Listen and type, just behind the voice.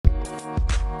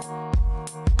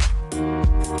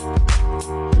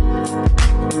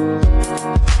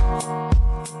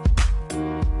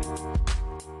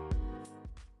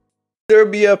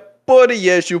Serbia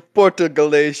poryjeździł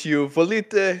Portugalesiu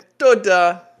volite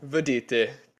toda vedite.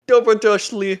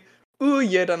 Dobrodošli u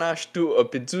 11.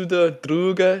 epizodu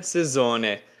druge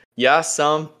sezone. Ja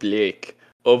sam Blake.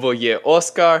 Ovo je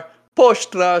Oskar.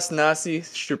 Postras nasi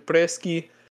šupreski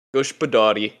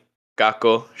gospodari.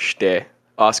 Kako ste?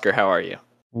 Oscar, how are you?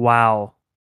 Wow.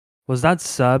 Was that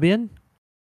Serbian?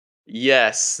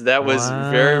 Yes, that was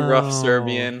very rough Wow.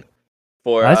 Serbian.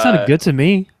 For That sounded good to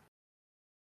me.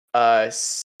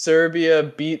 Serbia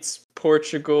beats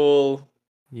Portugal.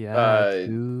 Yeah,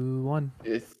 2-1.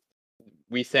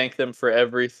 We thank them for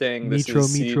everything. This Mitro,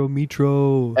 is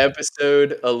Mitro.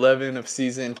 episode 11 of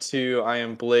season 2. I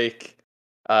am Blake.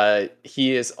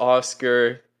 He is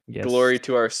Oscar. Yes. Glory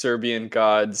to our Serbian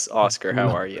gods. Oscar, how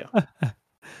are you?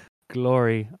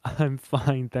 Glory. I'm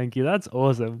fine, thank you. That's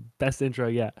awesome. Best intro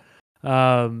yet.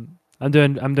 I'm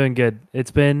doing good.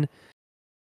 It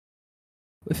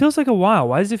feels like a while.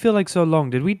 Why does it feel like so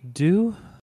long? Did we do a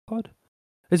pod?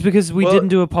 It's because we didn't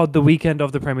do a pod the weekend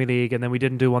of the Premier League, and then we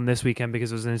didn't do one this weekend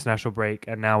because it was an international break,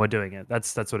 and now we're doing it.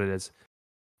 That's what it is.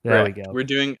 There we go. We're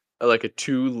doing like a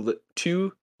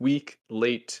 2-week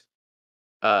late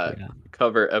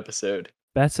cover episode.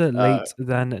 Better late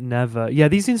than never. Yeah,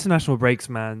 these international breaks,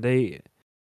 man,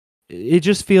 it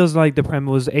just feels like the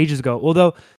Premier was ages ago.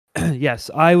 Although,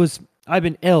 yes, I've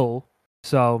been ill,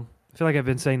 so I feel like I've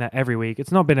been saying that every week.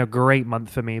 It's not been a great month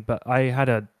for me, but I had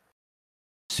a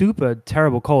super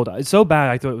terrible cold. It's so bad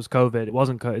I thought it was COVID. It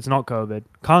wasn't. It's not COVID.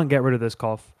 Can't get rid of this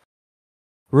cough.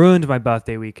 Ruined my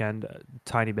birthday weekend a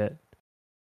tiny bit.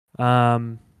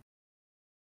 But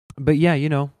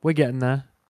yeah, we're getting there.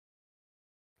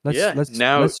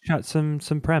 Let's chat some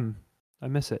Prem. I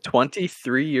miss it.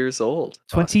 23 years old.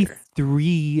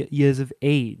 23 years of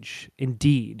age,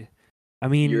 indeed. I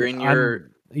mean, you're in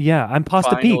your I'm past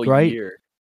the peak, right? Year.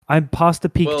 I'm past the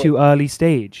peak too early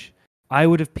stage. I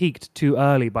would have peaked too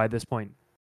early by this point.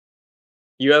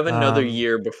 You have another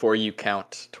year before you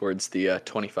count towards the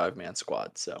 25-man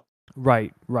squad, so.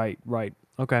 Right.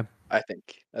 Okay. I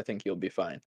think you'll be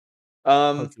fine.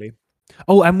 Hopefully.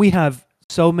 Oh, and we have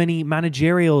so many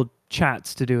managerial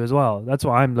chats to do as well. That's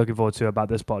what I'm looking forward to about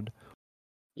this pod.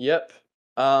 Yep.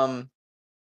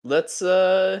 Let's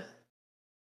start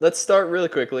really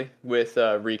quickly with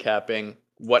recapping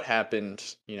what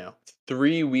happened,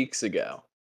 3 weeks ago.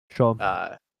 Sure.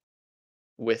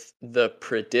 With the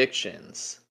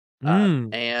predictions.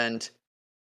 And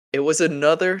it was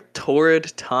another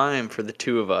torrid time for the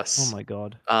two of us. Oh my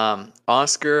god.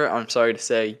 Oscar, I'm sorry to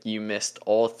say you missed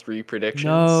all 3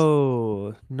 predictions.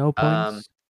 No points.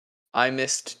 I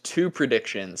missed 2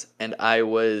 predictions, and I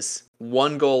was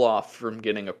 1 goal off from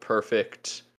getting a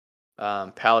perfect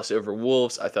Palace over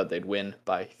Wolves. I thought they'd win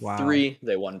by 3.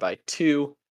 They won by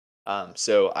 2.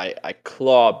 So I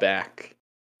claw back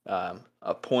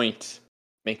a point,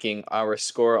 making our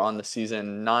score on the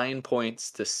season 9 points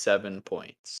to 7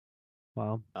 points.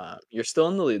 Wow. You're still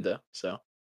in the lead, though, so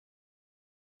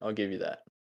I'll give you that.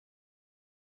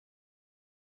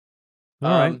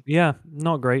 All right. Yeah,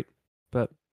 not great, but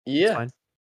it's fine.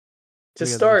 To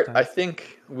start, I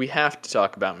think we have to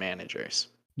talk about managers.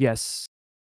 Yes.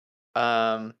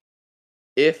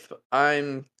 If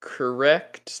I'm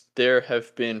correct, there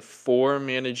have been 4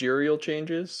 managerial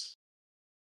changes.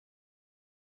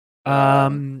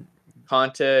 Conte,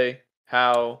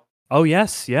 Howe. Oh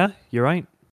yes, yeah, you're right.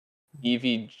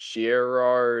 Evie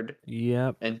Gerrard.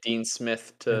 Yep. And Dean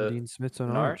Smith to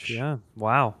Norwich. Yeah.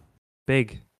 Wow.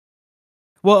 Big.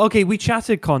 Well, okay, we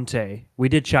chatted Conte. We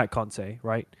did chat Conte,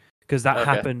 right? Because that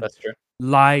happened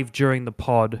live during the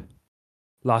pod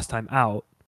last time out.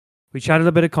 We chatted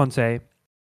a bit of Conte.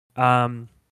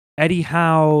 Eddie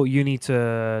Howe, you need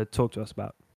to talk to us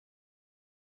about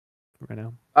right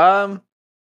now.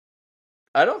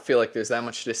 I don't feel like there's that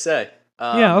much to say.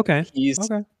 Yeah, okay. He's,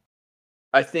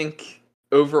 I think,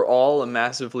 overall a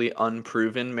massively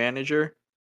unproven manager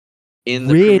in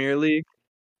the Premier League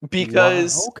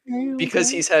because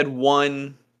he's had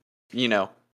one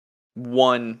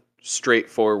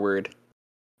straightforward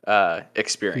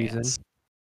experience.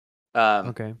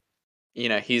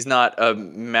 He's not a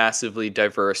massively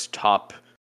diverse top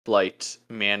flight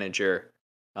manager,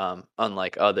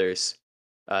 unlike others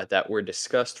that were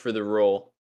discussed for the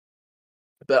role.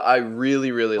 But I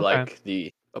really, really like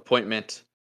the appointment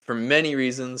for many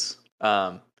reasons.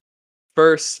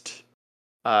 First,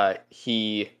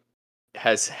 he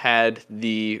has had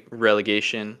the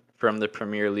relegation from the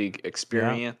Premier League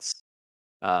experience,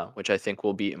 which I think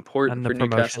will be important for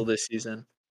Newcastle this season.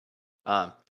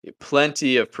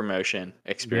 Plenty of promotion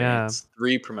experience,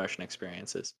 3 promotion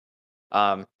experiences.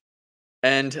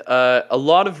 And a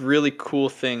lot of really cool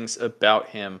things about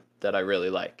him that I really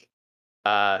like.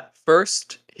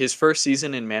 His first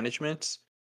season in management,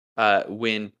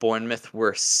 when Bournemouth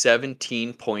were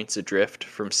 17 points adrift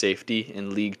from safety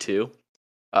in League Two,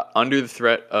 under the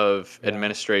threat of Yeah.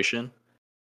 administration,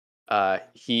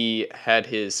 he had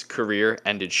his career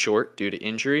ended short due to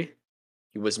injury.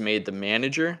 He was made the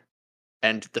manager,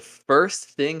 and the first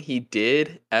thing he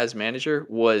did as manager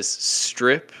was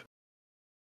strip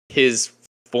his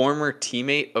former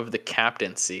teammate of the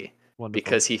captaincy Wonderful.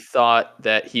 because he thought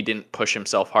that he didn't push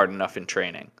himself hard enough in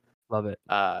training. Love it.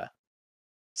 Uh,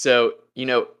 so,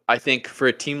 I think for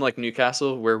a team like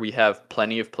Newcastle, where we have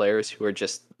plenty of players who are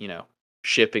just,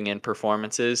 shipping in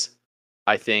performances,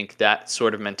 I think that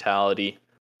sort of mentality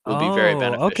will be very Oh,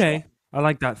 beneficial. okay. I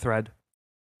like that thread.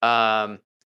 Um,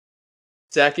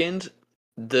 Second,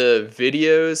 the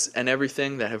videos and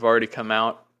everything that have already come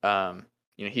out.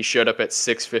 He showed up at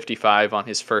 6:55 on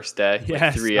his first day, like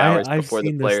Yes, 3 hours I've before the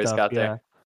seen this players stuff. got there.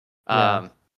 Yeah. Yeah.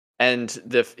 Um,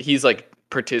 and he's like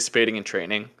participating in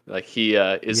training. Like he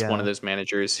is one of Yeah. those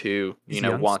managers who He's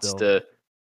young wants still. to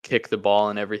kick the ball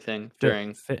and everything Fit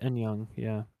during. fit and young.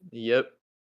 Yeah. Yep.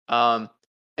 Um,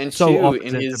 and So two in opposite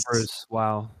to his. Bruce.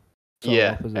 Wow. So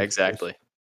Yeah, opposite to Bruce. exactly.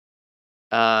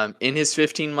 In his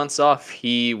 15 months off,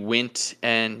 he went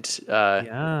and he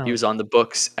Yeah. was on the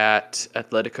books at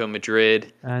Atletico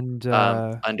Madrid And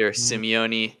under R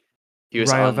Simeone. He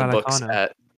was Rayo on the books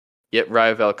Vallecano. at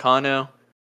Rayo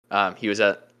Vallecano. He was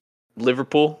at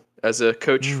Liverpool as a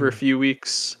coach for a Mm. few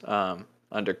weeks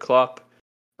under Klopp.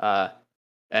 Uh,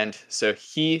 and so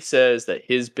he says that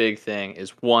his big thing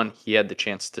is one, he had the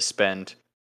chance to spend,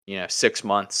 6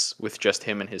 months with just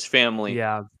him and his family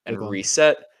Yeah, and big one.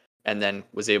 reset, and then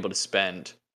was able to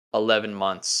spend 11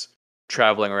 months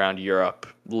traveling around Europe,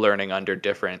 learning under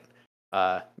different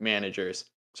managers.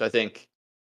 So I think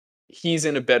he's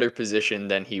in a better position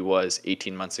than he was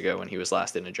 18 months ago when he was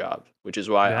last in a job, which is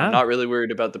why I'm Yeah, not really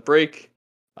worried about the break.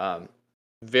 Um,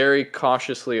 Very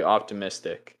cautiously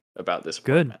optimistic about this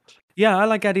good. appointment. Yeah, I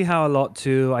like Eddie Howe a lot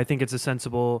too. I think it's a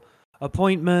sensible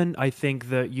appointment. I think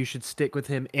that you should stick with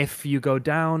him if you go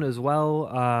down as well.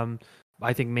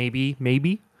 I think maybe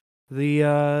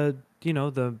the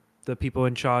the people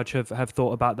in charge have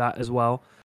thought about that as well.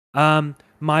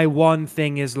 My one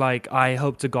thing is like I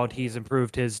hope to God he's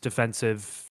improved his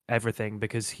defensive everything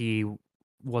because he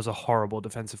was a horrible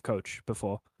defensive coach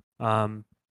before. Um,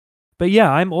 but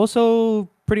yeah, I'm also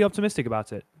pretty optimistic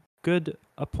about it. Good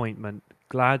appointment.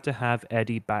 Glad to have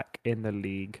Eddie back in the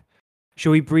league.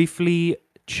 Shall we briefly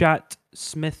chat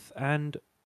Smith and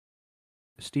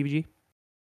Stevie G?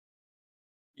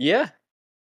 Yeah.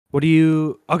 What do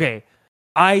you? Okay,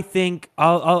 I think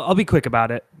I'll be quick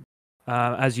about it.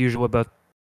 As usual, we're both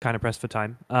kind of pressed for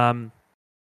time.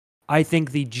 I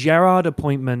think the Gerrard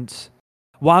appointment,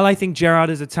 while I think Gerrard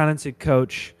is a talented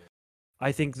coach,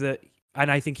 I think that, and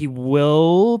I think he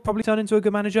will probably turn into a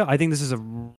good manager. I think this is a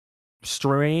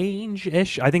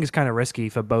strange-ish. I think it's kind of risky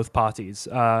for both parties.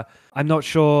 I'm not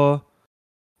sure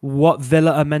what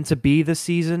Villa are meant to be this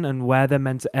season and where they're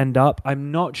meant to end up.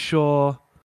 I'm not sure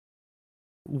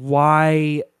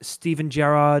why Steven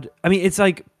Gerrard. I mean, it's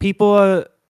like people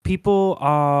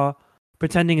are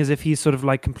pretending as if he's sort of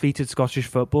like completed Scottish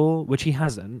football, which he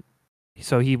hasn't.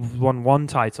 So he won one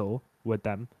title with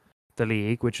them, the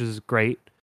league, which is great,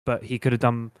 but he could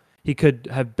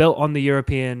have built on the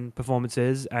European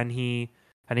performances, and he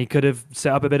could have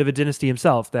set up a bit of a dynasty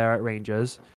himself there at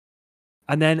Rangers.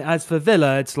 And then as for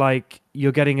Villa, it's like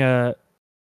you're getting a.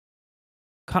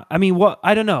 I mean, what?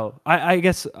 I don't know. I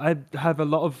guess I have a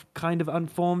lot of kind of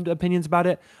unformed opinions about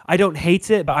it. I don't hate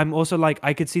it, but I'm also like,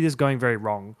 I could see this going very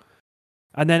wrong.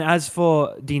 And then as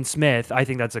for Dean Smith, I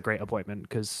think that's a great appointment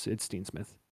because it's Dean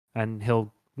Smith. And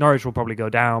Norwich will probably go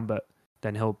down, but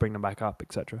then he'll bring them back up,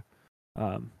 etc.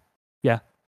 Yeah.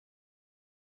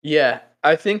 Yeah.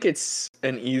 I think it's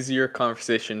an easier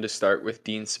conversation to start with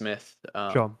Dean Smith.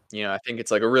 Sure. I think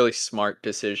it's like a really smart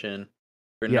decision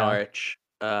for Yeah. Norwich.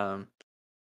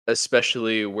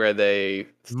 Especially where they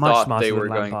Much thought they smarter than were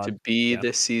going to Lampard. be Yeah.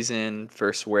 this season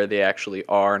versus where they actually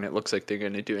are, and it looks like they're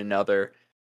going to do another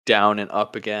down and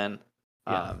up again.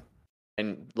 Yeah.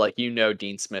 And like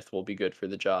Dean Smith will be good for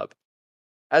the job.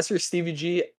 As for Stevie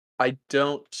G, I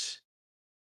don't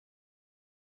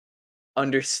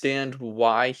understand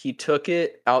why he took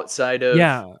it outside of,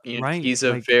 Yeah. Right. he's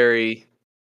a Like, very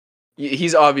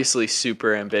he's obviously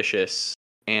super ambitious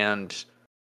and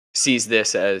sees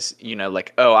this as,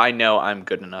 like, oh, I know I'm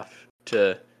good enough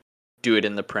to do it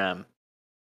in the Prem.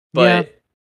 yeah. But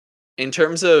in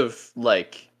terms of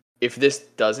like if this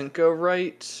doesn't go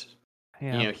right,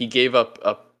 Yeah. he gave up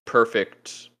a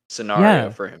perfect scenario Yeah.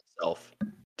 for himself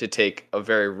to take a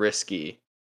very risky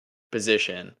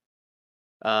position.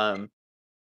 Um,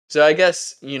 so I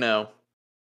guess, Yeah.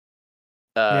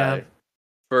 uh,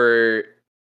 for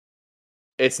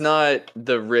it's not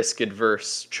the risk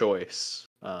adverse choice.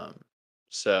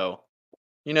 So,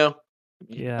 you know,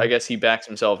 I Yeah. guess he backs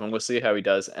himself, and we'll see how he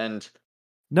does. And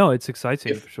No, it's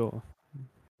exciting if for sure.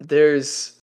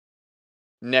 there's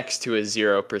next to a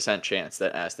 0% chance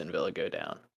that Aston Villa go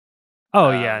down.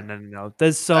 Oh yeah, Um, no, no, no.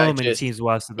 There's I so many just teams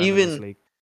worse than them in this even league.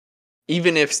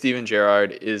 even if Steven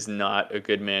Gerrard is not a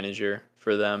good manager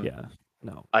for them, Yeah.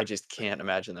 No. I just can't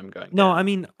imagine them going No, I down.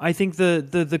 mean, I think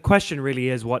the question really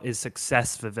is what is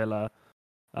success for Villa?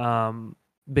 Um,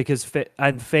 because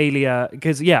failure,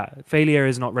 because yeah, failure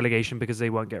is not relegation because they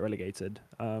won't get relegated.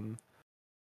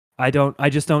 I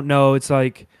just don't know. It's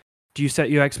like, do you set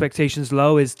your expectations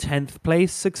low? Is 10th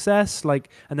place success? Like,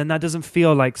 and then that doesn't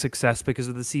feel like success because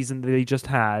of the season that they just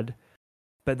had.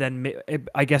 But then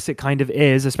I guess it kind of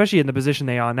is, especially in the position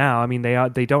they are now. I mean,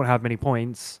 they don't have many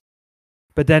points.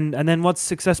 But then what's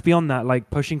success beyond that? Like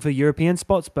pushing for European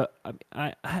spots? But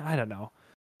I don't know.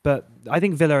 But I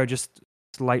think Villa are just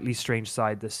slightly strange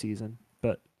side this season.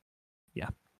 But yeah.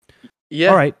 All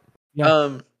Yeah. right. Yeah.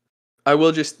 Um, I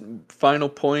will just final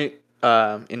point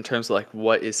in terms of like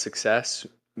what is success.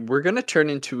 We're gonna turn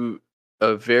into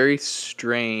a very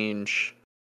strange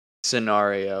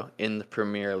scenario in the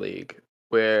Premier League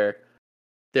where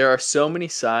there are so many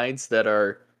sides that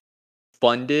are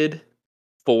funded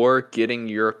for getting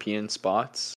European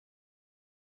spots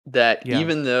that Yeah.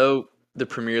 even though the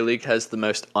Premier League has the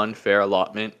most unfair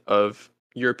allotment of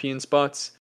European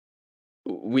spots,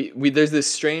 we there's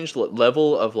this strange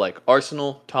level of like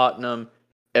Arsenal, Tottenham,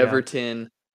 Yeah. Everton,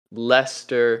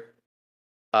 Leicester,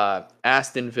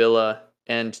 Aston Villa,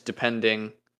 and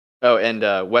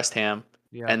West Ham,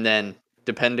 Yeah. and then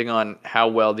depending on how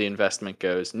well the investment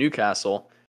goes, Newcastle,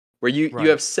 where you Right.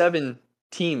 have 7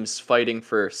 teams fighting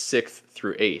for 6th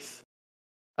through 8th,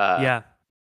 uh, Yeah.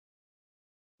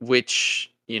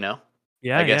 which I Yeah.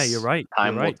 Yeah. You're guess right. You're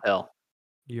time will right. tell.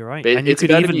 You're right. But And you it's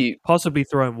could about to even be possibly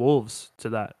throw in Wolves to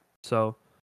that. So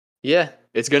yeah,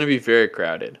 it's going to be very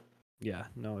crowded. yeah.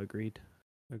 No, agreed.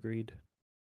 Agreed.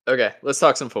 Okay, let's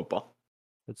talk some football.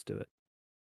 Let's do it.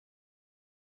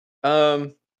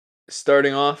 Um,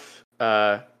 Starting off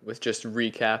with just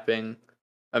recapping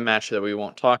a match that we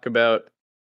won't talk about.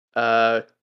 Uh,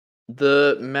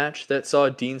 the match that saw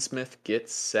Dean Smith get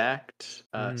sacked.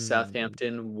 Mm,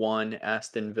 Southampton 1,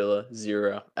 Aston Villa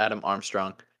 0. Adam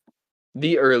Armstrong,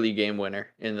 the early game winner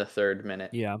in the 3rd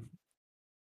minute. yeah.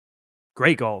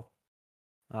 Great goal.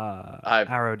 I've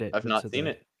Arrowed it I've into not seen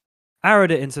the it.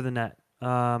 arrowed it into the net.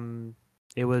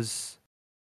 It was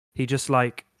he just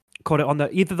like caught it on the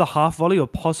either the half volley or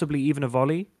possibly even a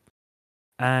volley,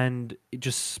 and it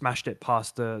just smashed it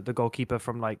past the goalkeeper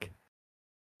from like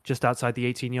just outside the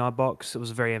 18-yard box. It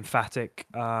was very emphatic,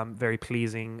 very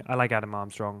pleasing. I like Adam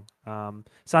Armstrong.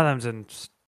 Southampton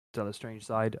still a strange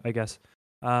side, I guess.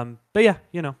 But yeah,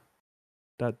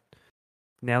 that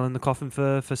nail in the coffin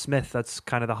for Smith. That's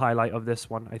kind of the highlight of this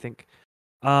one, I think.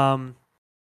 Um,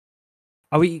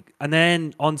 Are we? And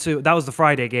then on to that was the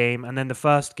Friday game, and then the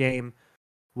first game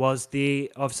was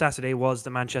the of Saturday was the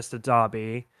Manchester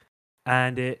derby,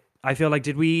 and it. I feel like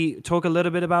did we talk a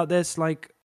little bit about this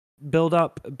like build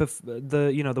up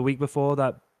the week before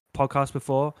that podcast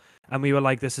before, and we were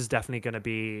like this is definitely going to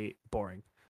be boring,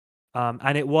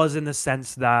 and it was in the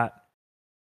sense that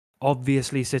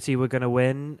obviously City were going to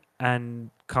win and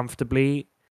comfortably,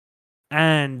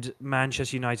 and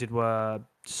Manchester United were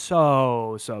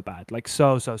so bad, like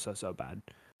so bad.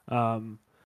 Um,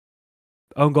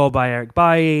 Own goal by Eric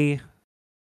Bailly,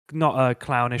 not a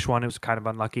clownish one. It was kind of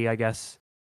unlucky, I guess.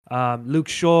 Luke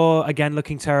Shaw again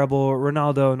looking terrible.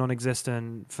 Ronaldo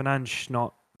non-existent. Fernandes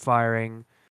not firing.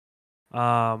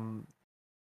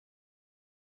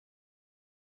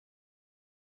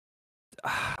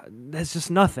 There's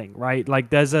just nothing, right? Like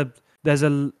there's a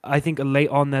I think late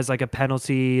on there's like a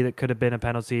penalty that could have been a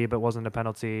penalty but wasn't a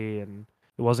penalty and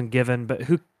it wasn't given. But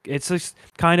who? It's just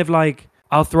kind of like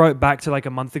I'll throw it back to like a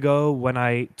month ago when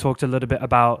I talked a little bit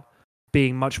about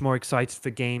being much more excited for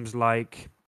games like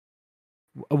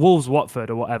Wolves Watford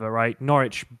or whatever, right?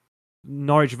 Norwich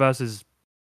versus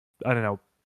I don't know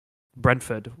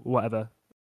Brentford, whatever,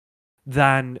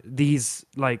 than these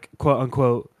like quote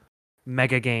unquote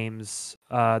mega games,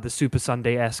 the Super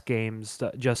Sunday esque games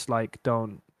that just like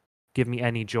don't give me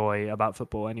any joy about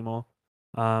football anymore.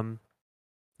 Um,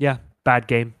 yeah, bad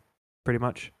game, pretty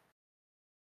much.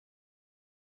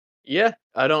 Yeah,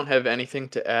 I don't have anything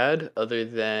to add other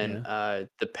than Yeah.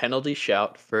 the penalty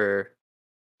shout for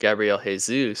Gabriel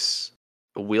Jesus.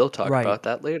 We'll talk Right. about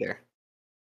that later.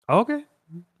 Okay.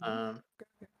 Um,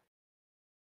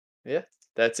 Yeah,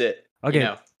 that's it. Okay.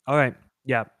 All right.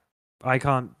 Yeah. I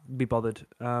can't be bothered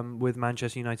with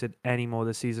Manchester United anymore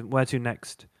this season. Where to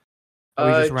next? Are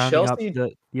we just rounding up Chelsea.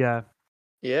 the yeah.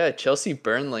 Yeah, Chelsea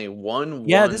Burnley one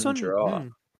Yeah, this one one draw.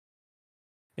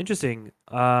 interesting.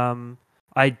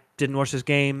 I didn't watch this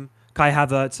game. Kai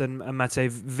Havertz and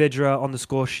Matej Vidra on the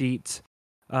score sheet.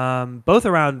 Both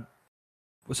around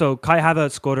so Kai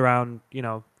Havertz scored around,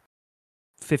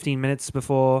 15 minutes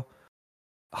before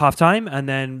halftime, and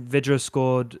then Vidra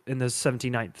scored in the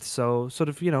 79th. So sort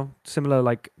of, similar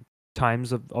like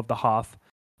times of the half.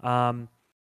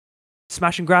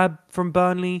 Smash and grab from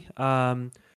Burnley.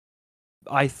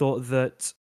 I thought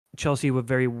that Chelsea were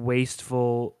very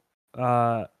wasteful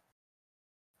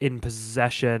in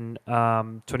possession.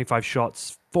 25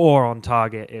 shots, 4 on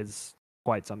target is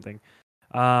quite something.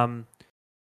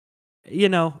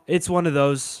 It's one of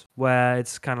those where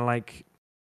it's kind of like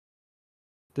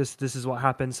this is what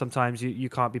happens. Sometimes you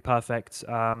can't be perfect.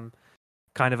 Kind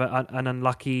of an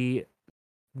unlucky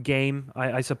game,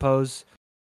 I suppose.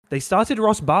 They started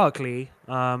Ross Barkley,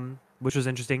 which was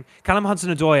interesting. Callum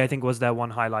Hudson-Odoi, I think, was their one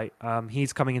highlight.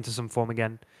 He's coming into some form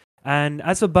again. And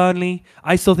as for Burnley,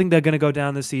 I still think they're going to go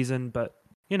down this season, but,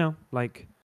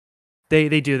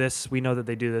 they do this. We know that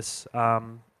they do this.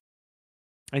 And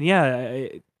yeah,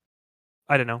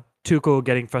 I don't know. Tuchel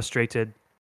getting frustrated.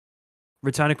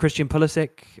 Return of Christian Pulisic,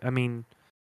 I mean,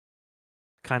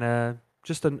 kind of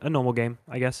just a normal game,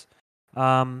 I guess.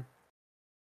 And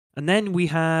then we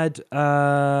had, where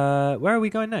are we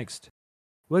going next?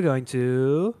 We're going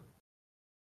to,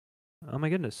 oh my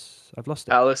goodness, I've lost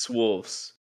it. Palace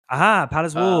Wolves. Aha,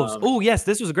 Palace Wolves. Oh yes,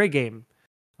 this was a great game.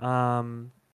 Because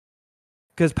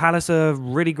Palace are a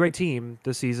really great team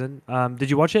this season. Did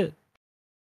you watch it?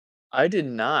 I did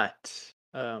not.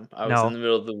 I was in the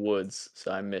middle of the woods,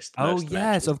 so I missed most yes,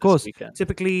 matches of this course. weekend.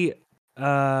 Typically,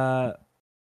 kind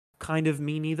of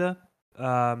me neither.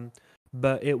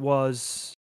 But it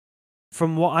was,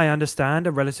 from what I understand,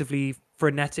 a relatively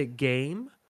frenetic game.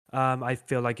 I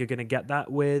feel like you're going to get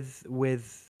that with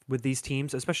these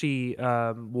teams, especially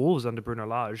Wolves under Bruno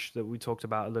Lage that we talked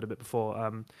about a little bit before.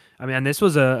 And this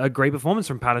was a great performance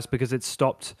from Palace because it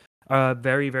stopped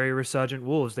very, very resurgent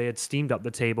Wolves. They had steamed up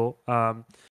the table.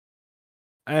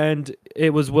 And it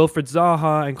was Wilfred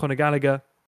Zaha and Conor Gallagher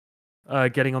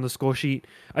getting on the score sheet.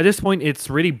 At this point,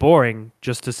 it's really boring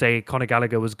just to say Conor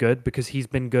Gallagher was good because he's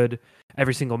been good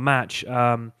every single match.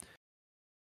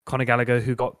 Conor Gallagher,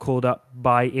 who got called up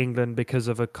by England because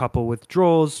of a couple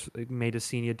withdrawals, made a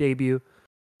senior debut.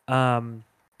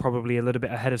 Probably a little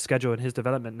bit ahead of schedule in his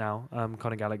development now,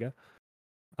 Conor Gallagher.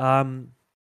 Yeah,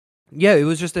 it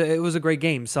was a great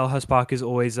game. Selhurst Park is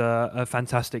always a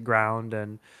fantastic ground,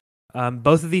 and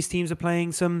both of these teams are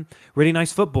playing some really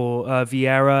nice football.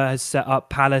 Vieira has set up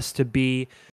Palace to be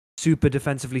super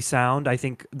defensively sound. I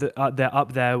think they're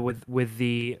up there with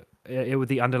the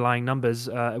underlying numbers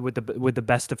with the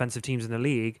best defensive teams in the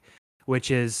league,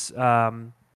 which is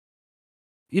very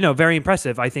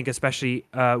impressive. I think especially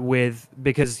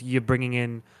because you're bringing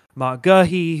in Mark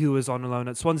Gurhey, who was on loan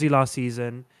at Swansea last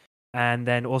season, and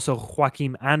then also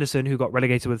Joachim Anderson, who got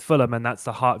relegated with Fulham, and that's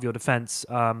the heart of your defense.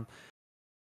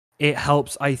 It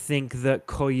helps, I think, that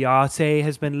Koyate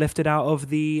has been lifted out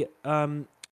of the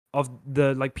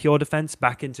like pure defense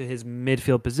back into his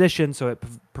midfield position, so it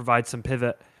provides some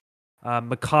pivot.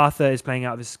 MacArthur is playing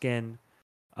out of his skin.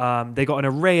 They got an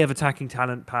array of attacking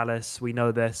talent, Palace. We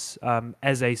know this.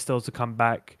 Eze still to come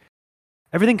back.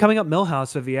 Everything coming up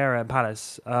Millhouse for Vieira and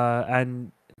Palace.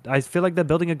 And I feel like they're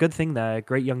building a good thing there.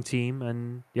 Great young team.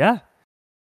 And yeah,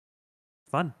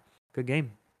 fun. Good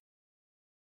game.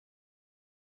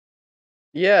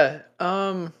 Yeah.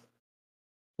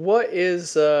 What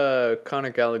is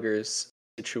Conor Gallagher's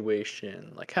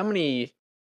situation? Like how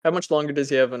much longer does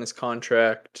he have on his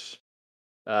contract?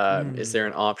 Is there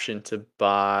an option to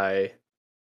buy?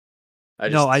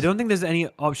 No, I don't think there's any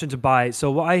option to buy.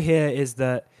 So what I hear is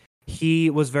that he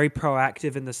was very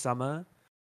proactive in the summer.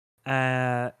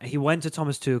 He went to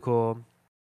Thomas Tuchel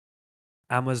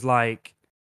and was like,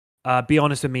 be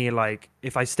honest with me, like,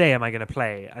 if I stay, am I going to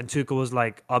play? And Tuchel was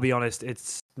like, I'll be honest,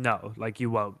 it's no, like, you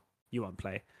won't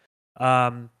play.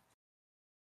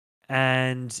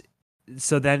 And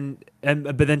so then,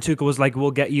 but then Tuchel was like,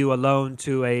 we'll get you a loan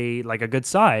to a good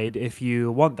side if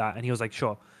you want that. And he was like,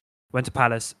 sure. Went to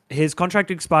Palace. His contract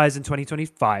expires in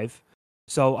 2025.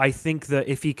 So I think that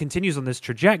if he continues on this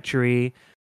trajectory,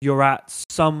 you're at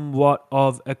somewhat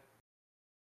of a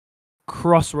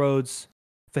crossroads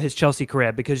for his Chelsea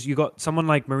career, because you got someone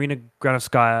like Marina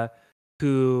Granovskaya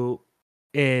who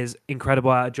is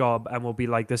incredible at a job and will be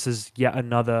like, this is yet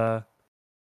another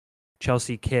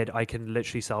Chelsea kid I can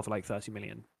literally sell for like £30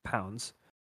 million.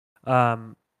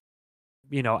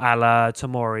 You know, a la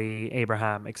Tomori,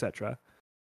 Abraham, etc.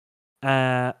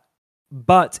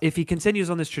 But if he continues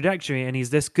on this trajectory and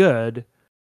he's this good,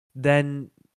 then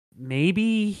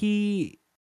maybe he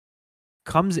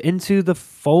comes into the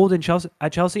fold in Chelsea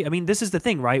at Chelsea. I mean, this is the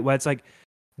thing, right? Where it's like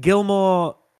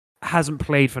Gilmore hasn't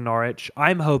played for Norwich.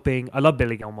 I love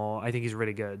Billy Gilmore. I think he's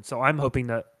really good. So I'm hoping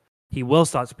that he will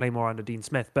start to play more under Dean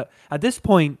Smith. But at this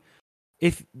point,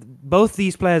 if both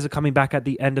these players are coming back at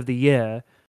the end of the year,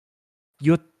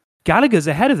 Gallagher's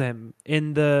ahead of him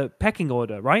in the pecking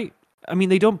order, right? I mean,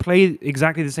 they don't play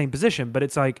exactly the same position, but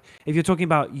it's like if you're talking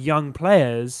about young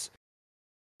players,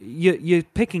 you're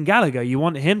picking Gallagher. You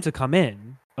want him to come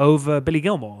in over Billy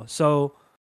Gilmore. So,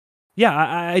 yeah,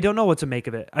 I don't know what to make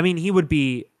of it. I mean, he would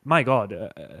be, my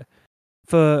God.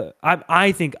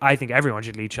 I think everyone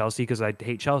should leave Chelsea because I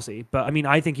hate Chelsea. But I mean,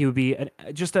 I think he would be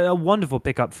just a wonderful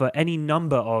pickup for any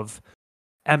number of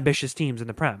ambitious teams in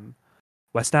the Prem.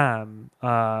 West Ham.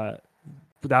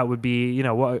 That would be,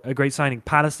 what a great signing.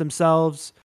 Palace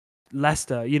themselves,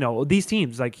 Leicester. These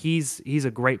teams. Like he's a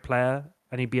great player.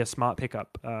 And he'd be a smart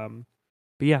pickup. But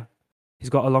yeah, he's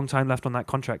got a long time left on that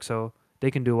contract, so they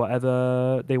can do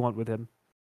whatever they want with him.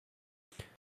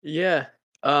 Yeah.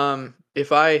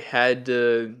 If I had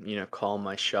to, call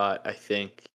my shot, I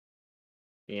think,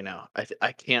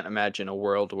 I can't imagine a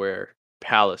world where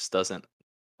Palace doesn't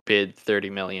bid 30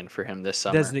 million for him this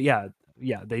summer. Yeah,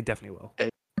 they definitely will.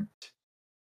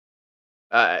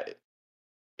 I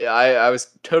I was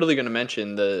totally going to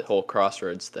mention the whole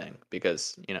Crossroads thing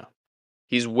because,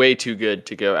 he's way too good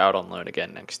to go out on loan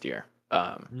again next year.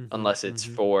 Unless it's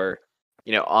for,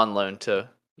 on loan to,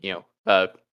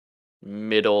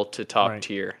 middle to top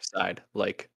tier side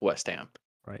like West Ham.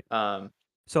 Right.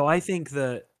 So I think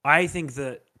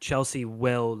that Chelsea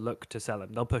will look to sell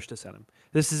him. They'll push to sell him.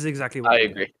 This is exactly what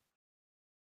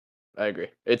I agree.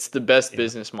 It's the best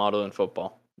business model in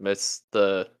football. It's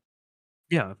for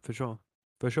sure.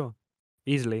 For sure.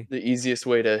 Easily. The easiest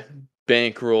way to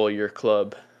bankroll your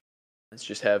club. Let's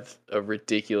just have a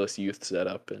ridiculous youth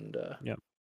setup and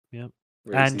Yep.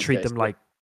 and treat them like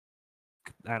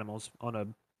animals on a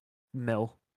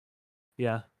mill.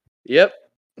 Yeah. Yep.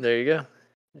 There you go.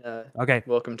 Okay.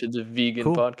 Welcome to the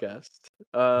vegan podcast.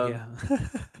 Yeah.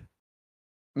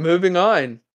 Moving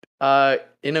on.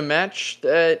 In a match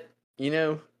that,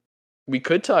 we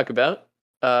could talk about.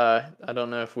 I don't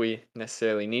know if we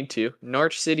necessarily need to.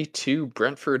 Norwich City 2,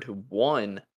 Brentford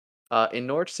 1. In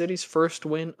Norwich City's first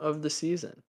win of the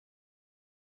season.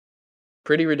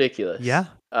 Pretty ridiculous. Yeah.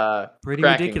 Pretty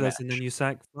ridiculous. Match. And then you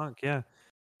sack Funk. Yeah.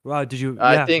 Wow. Did you?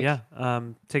 I think,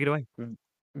 take it away.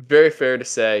 Very fair to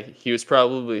say he was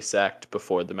probably sacked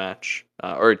before the match,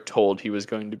 or told he was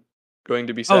going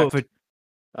to be sacked.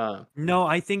 No,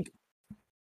 I think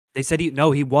they said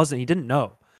he wasn't. He didn't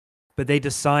know, but they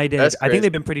decided. I think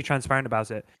they've been pretty transparent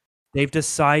about it. They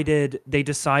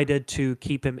decided to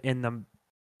keep him in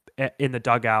the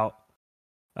dugout,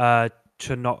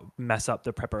 to not mess up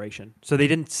the preparation. So they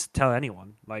didn't tell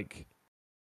anyone. Like,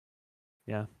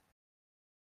 yeah.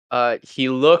 He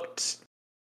looked,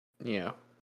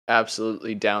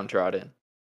 absolutely downtrodden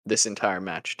this entire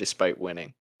match, despite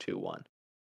winning 2-1.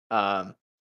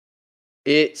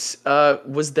 It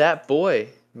was that boy,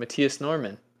 Matthias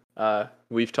Norman.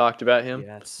 We've talked about him.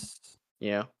 Yes.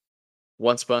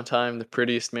 Once upon a time, the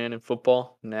prettiest man in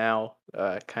football. Now,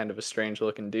 kind of a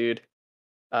strange-looking dude.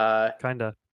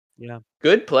 Kinda. Yeah.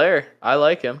 Good player. I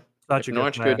like him. Such if a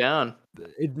Norwich good player. go down,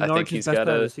 I think he's best got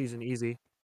player of the season, easy.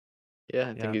 Yeah,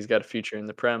 I think he's got a future in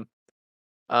the Prem.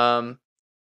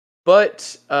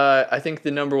 But I think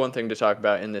the number one thing to talk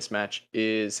about in this match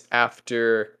is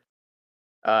after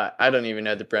I don't even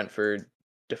know the Brentford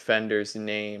defender's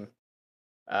name.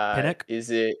 Pinnock? Is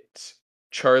it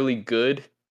Charlie Good,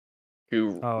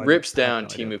 who rips down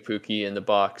Teemu Pukki in the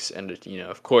box, and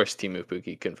of course Teemu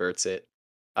Pukki converts it.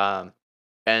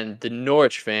 And the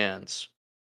Norwich fans,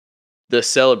 the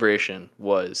celebration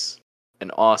was an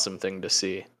awesome thing to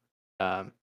see.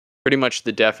 Pretty much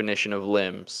the definition of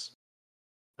limbs.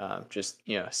 Just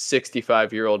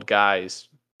 65-year-old guys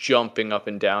jumping up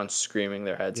and down, screaming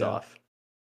their heads off.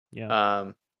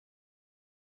 Yeah.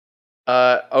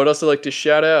 I would also like to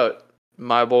shout out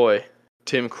my boy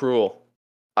Tim Krul.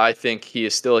 I think he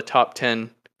is still a top 10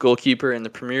 goalkeeper in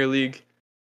the Premier League.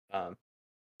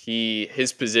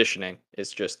 His positioning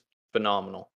is just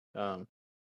phenomenal. I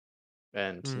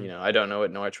don't know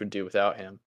what Norwich would do without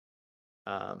him.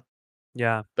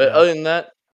 Yeah. But other than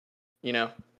that,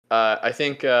 I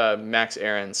think Max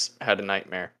Aarons had a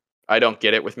nightmare. I don't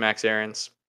get it with Max Aarons.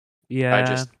 Yeah. I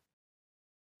just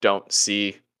don't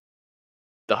see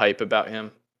the hype about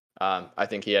him. I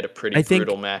think he had a pretty I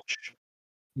brutal think, match.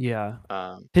 yeah,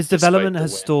 his Despite development the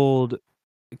has win. stalled,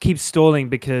 keeps stalling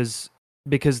because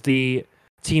the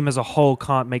team as a whole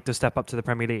can't make the step up to the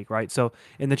Premier League, right? So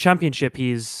in the Championship,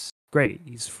 he's great.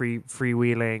 He's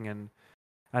freewheeling, and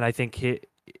I think he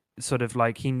sort of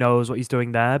like he knows what he's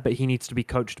doing there, but he needs to be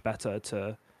coached better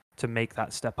to make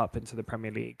that step up into the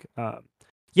Premier League.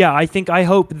 Yeah, I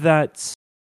hope that.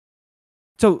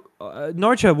 So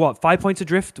Norwich are what, 5 points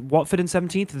adrift? Watford in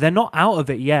 17th. They're not out of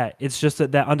it yet. It's just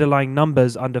that their underlying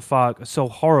numbers under Farke are so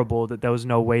horrible that there was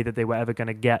no way that they were ever going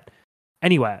to get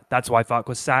anywhere. That's why Farke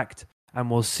was sacked,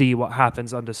 and we'll see what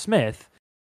happens under Smith.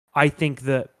 I think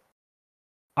that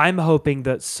I'm hoping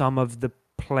that some of the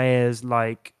players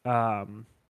like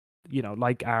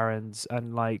like Aaron's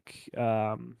and like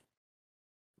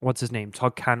what's his name,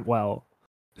 Todd Cantwell,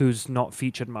 who's not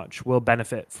featured much, will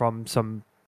benefit from some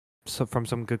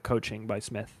good coaching by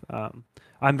Smith.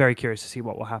 I'm very curious to see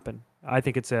what will happen. I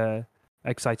think it's a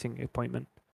exciting appointment.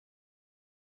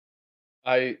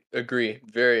 I agree.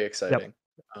 Very Yep. exciting.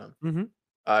 Um, Mm-hmm.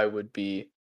 I would be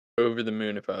over the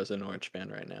moon if I was a Norwich fan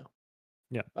right now.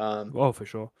 Yeah. Um, Oh, for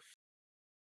sure.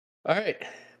 all right.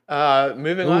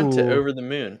 Moving on to Ooh, over the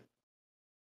moon.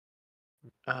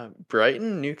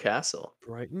 Brighton, Newcastle.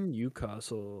 Brighton,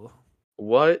 Newcastle.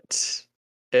 What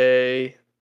a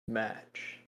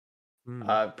match.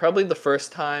 Mm. Probably the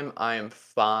first time I am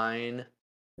fine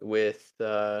with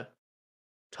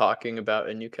talking about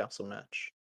a Newcastle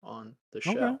match on the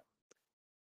Okay. show.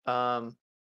 Um,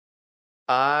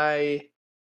 I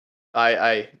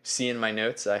I see in my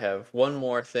notes I have one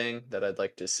more thing that I'd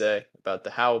like to say about the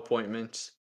Howe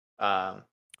appointment. Um,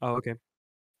 Oh, okay.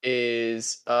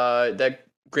 is that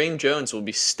Graham Jones will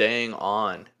be staying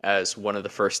on as one of the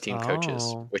first team coaches,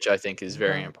 Oh, which I think is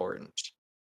very okay. important.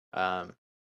 Um,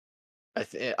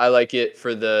 I like it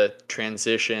for the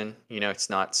transition. It's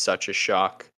not such a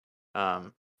shock.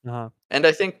 Um, Uh-huh. and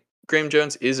I think Graham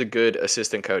Jones is a good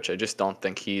assistant coach. I just don't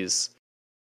think he's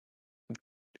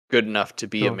good enough to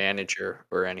be a Sure. manager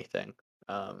or anything.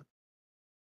 Um,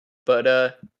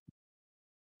 but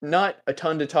not a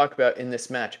ton to talk about in this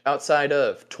match outside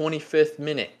of 25th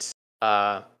minute.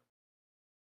 Uh,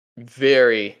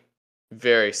 very,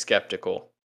 very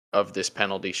skeptical of this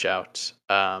penalty shout.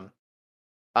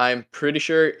 I'm pretty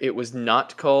sure it was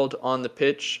not called on the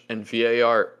pitch, and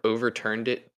VAR overturned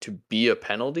it to be a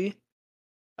penalty.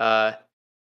 Uh,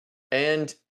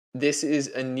 and this is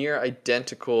a near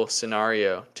identical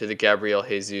scenario to the Gabriel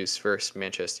Jesus versus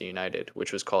Manchester United,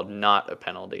 which was called not a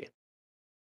penalty.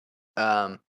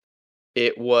 Um,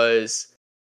 it was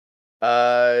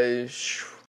uh, sh-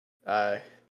 uh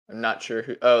I'm not sure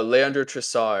who. Oh, Leandro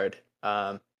Trossard.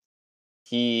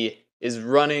 He is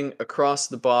running across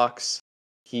the box.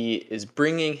 He is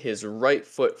bringing his right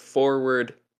foot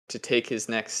forward to take his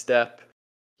next step.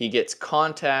 He gets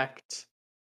contact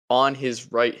on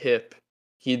his right hip.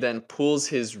 He then pulls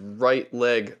his right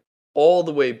leg all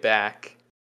the way back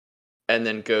and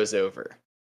then goes over.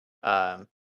 Um,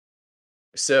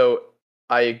 so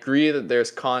I agree that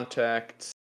there's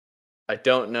contact. I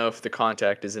don't know if the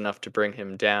contact is enough to bring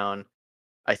him down.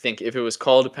 I think if it was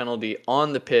called a penalty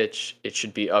on the pitch, it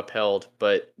should be upheld.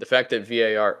 But the fact that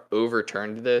VAR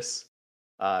overturned this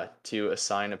to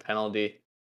assign a penalty,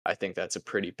 I think that's a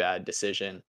pretty bad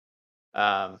decision.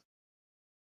 Um,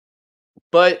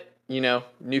 but,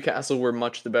 Newcastle were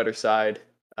much the better side.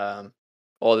 Um,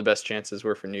 all the best chances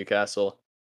were for Newcastle.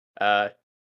 Uh,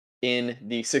 in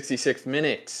the 66th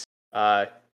minute, uh,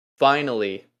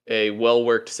 finally, a well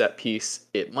worked set piece.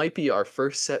 It might be our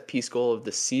first set piece goal of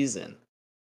the season.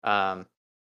 Um,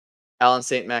 Alan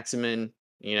St. Maximin,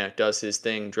 does his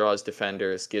thing, draws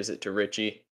defenders, gives it to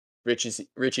Richie.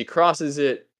 Richie crosses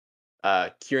it.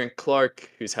 Kieran Clark,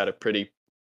 who's had a pretty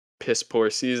piss poor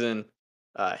season,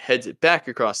 heads it back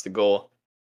across the goal.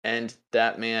 And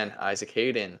that man, Isaac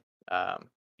Hayden,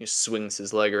 swings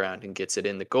his leg around and gets it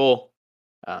in the goal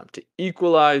to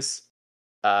equalize.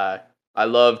 Uh, I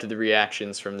loved the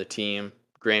reactions from the team.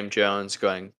 Graham Jones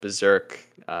going berserk.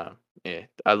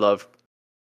 I love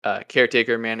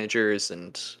caretaker managers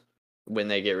and when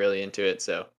they get really into it.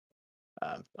 So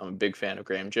I'm a big fan of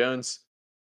Graham Jones.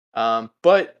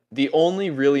 But the only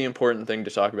really important thing to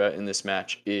talk about in this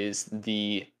match is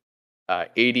the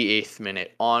 88th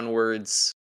minute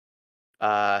onwards.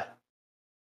 Uh,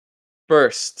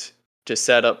 First, to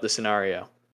set up the scenario,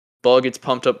 ball gets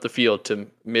pumped up the field to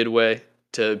midway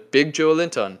to Big Joe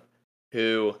Linton,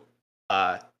 who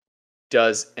uh,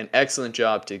 does an excellent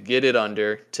job to get it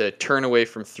under, to turn away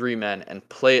from three men and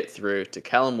play it through to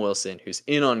Callum Wilson, who's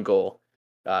in on goal.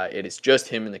 It is just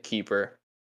him and the keeper.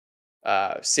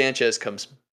 Sanchez comes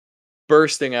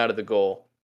bursting out of the goal.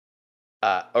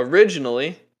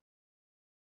 Originally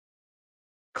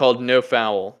called no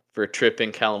foul for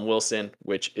tripping Callum Wilson,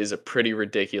 which is a pretty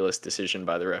ridiculous decision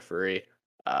by the referee.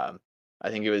 I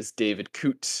think it was David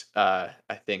Coote. I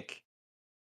think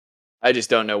I just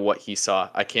don't know what he saw.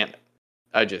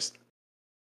 I just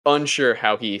unsure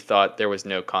how he thought there was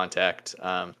no contact.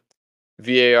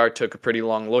 VAR took a pretty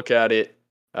long look at it,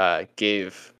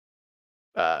 gave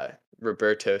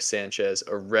Roberto Sanchez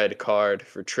a red card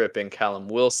for tripping Callum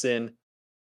Wilson.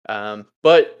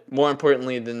 But more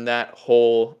importantly than that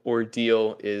whole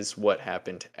ordeal is what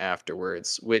happened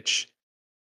afterwards, which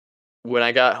when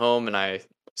I got home and I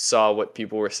saw what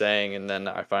people were saying, and then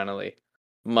I finally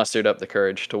mustered up the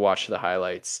courage to watch the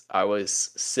highlights, I was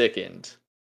sickened.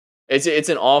 It's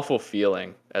an awful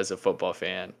feeling as a football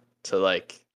fan to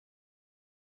like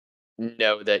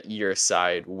know that your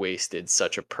side wasted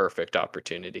such a perfect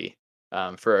opportunity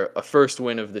for a first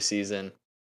win of the season.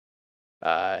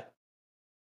 They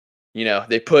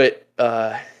put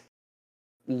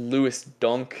Lewis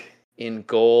Dunk in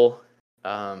goal.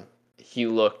 He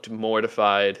looked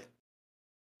mortified.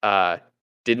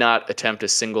 Did not attempt a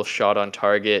single shot on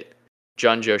target.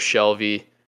 Jonjo Shelvey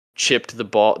chipped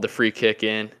the free kick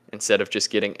in instead of just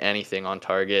getting anything on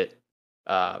target.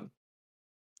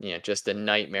 Just a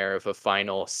nightmare of a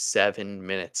final 7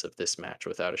 minutes of this match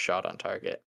without a shot on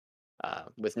target,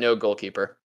 with no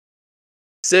goalkeeper.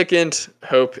 Second,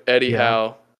 hope Eddie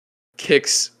Howe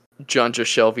kicks Jonjo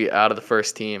Shelvey out of the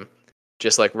first team,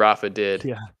 just like Rafa did.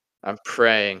 Yeah. I'm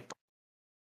praying.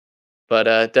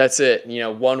 But that's it.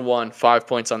 1-1, 5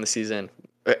 points on the season.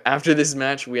 After this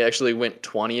match, we actually went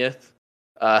 20th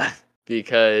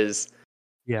because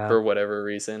for whatever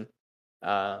reason,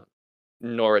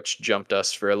 Norwich jumped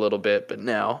us for a little bit, but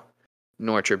now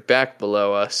Norwich are back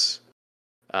below us.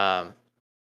 So,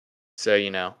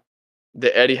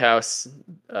 the Eddie House,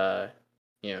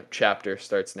 chapter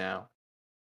starts now.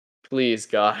 Please,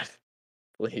 God,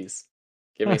 please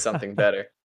give me something better.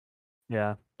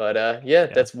 Yeah. But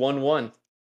that's 1-1.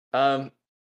 And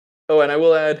I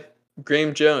will add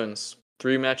Graham Jones,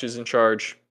 3 matches in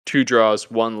charge, 2 draws,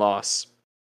 1 loss.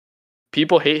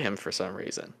 People hate him for some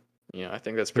reason. I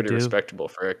think that's pretty respectable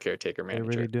for a caretaker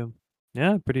manager. They really do.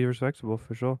 Yeah, pretty respectable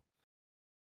for sure.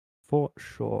 For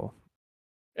sure.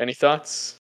 Any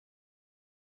thoughts?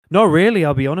 Not really,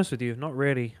 I'll be honest with you. Not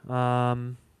really.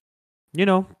 Not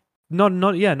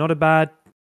a bad.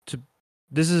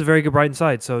 This is a very good Brighton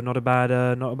side, so not a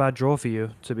bad draw for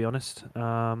you, to be honest.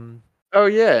 Oh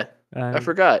yeah, I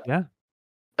forgot. Yeah,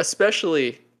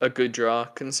 especially a good draw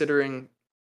considering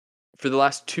for the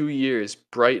last 2 years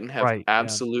Brighton have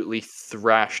absolutely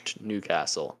thrashed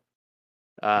Newcastle.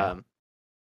 I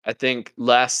think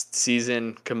last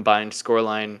season combined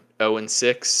scoreline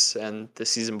 0-6, and the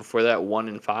season before that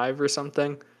 1-5 or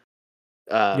something.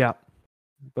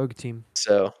 bogey team.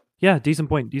 So yeah, decent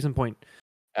point.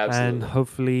 Absolutely. And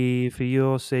hopefully, for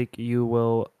your sake, you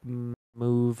will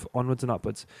move onwards and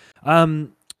upwards.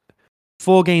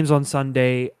 4 games on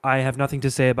Sunday. I have nothing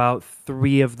to say about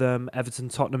 3 of them. Everton,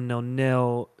 Tottenham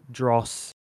 0-0.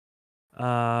 Dross.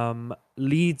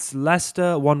 Leeds, Leicester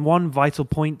 1-1. Vital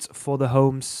point for the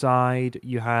home side.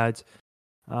 You had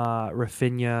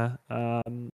Rafinha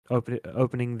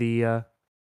opening the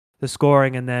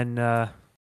scoring, and then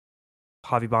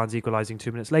Harvey Barnes equalising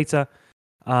 2 minutes later.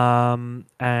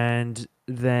 And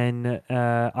then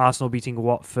Arsenal beating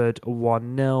Watford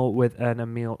 1-0 with an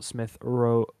Emile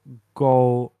Smith-Rowe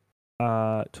goal.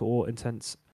 To all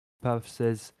intents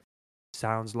purposes,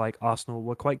 sounds like Arsenal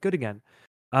were quite good again.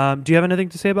 Do you have anything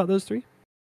to say about those 3?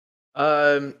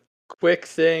 Quick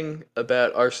thing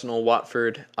about Arsenal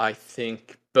Watford. I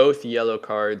think both yellow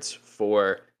cards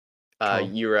for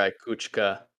Juraj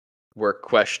Kucka were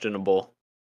questionable.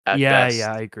 Yeah,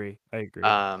 I agree. I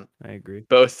agree.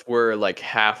 Both were like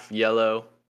half yellow.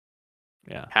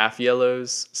 Yeah. Half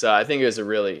yellows. So I think it was a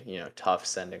really, tough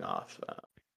sending off.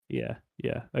 Yeah.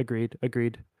 Agreed.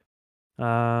 Okay,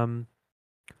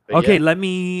 let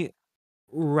me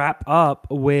wrap up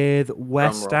with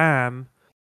West Ham.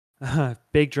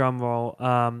 Big drum roll.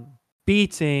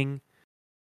 Beating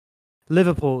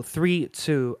Liverpool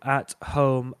 3-2 at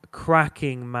home.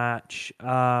 Cracking match.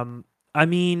 I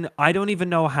mean, I don't even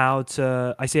know how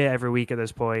to... I say it every week at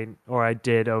this point, or I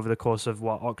did over the course of,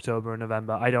 October and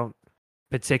November. I don't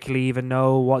particularly even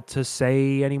know what to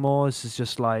say anymore. This is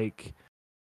just like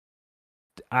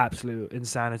absolute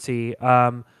insanity.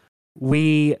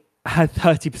 We had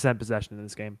 30% possession in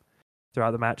this game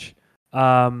throughout the match.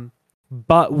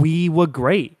 But we were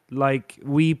great. Like,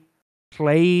 we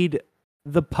played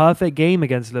the perfect game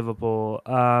against Liverpool.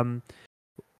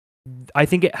 I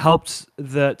think it helps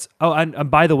that. Oh, and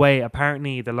by the way,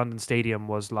 apparently the London Stadium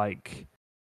was like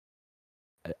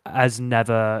as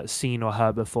never seen or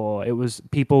heard before. It was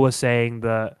people were saying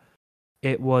that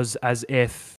it was as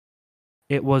if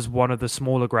it was one of the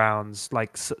smaller grounds,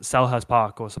 like Selhurst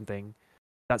Park or something.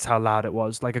 That's how loud it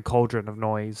was, like a cauldron of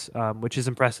noise, which is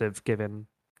impressive given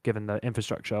the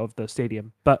infrastructure of the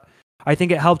stadium. But I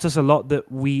think it helped us a lot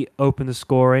that we opened the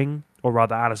scoring, or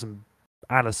rather,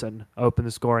 Alisson opened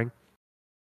the scoring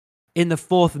in the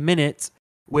 4th minute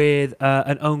with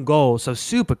an own goal, so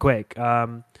super quick.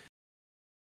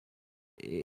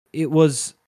 It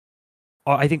was,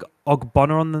 I think,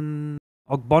 Ogbonna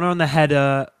on the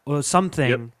header or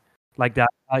something like that.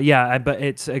 But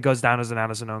it goes down as an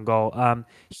Alisson own goal.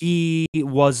 He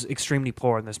was extremely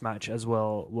poor in this match, as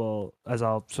will as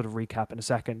I'll sort of recap in a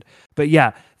second. But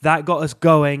yeah, that got us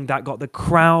going. That got the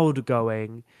crowd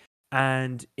going,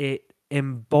 and it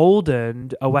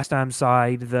emboldened a West Ham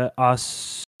side that are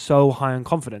so high on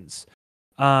confidence.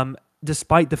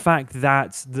 Despite the fact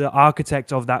that the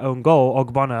architect of that own goal,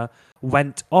 Ogbonna,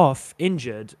 went off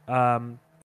injured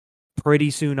pretty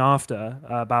soon after,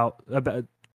 about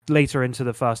later into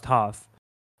the first half.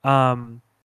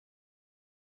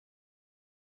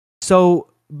 So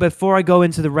before I go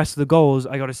into the rest of the goals,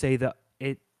 I got to say that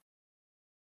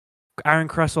Aaron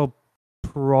Cresswell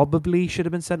probably should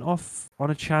have been sent off on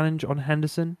a challenge on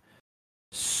Henderson.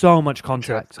 So much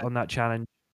contact on that challenge.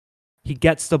 He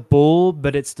gets the ball,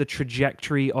 but it's the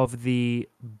trajectory of the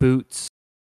boots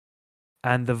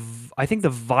and I think the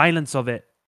violence of it,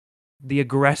 the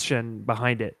aggression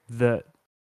behind it, that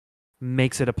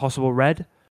makes it a possible red.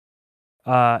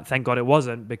 Thank God it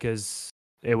wasn't, because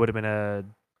it would have been a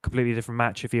completely different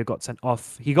match if he had got sent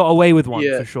off. He got away with one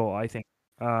for sure, I think.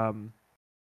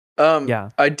 Yeah.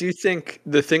 I do think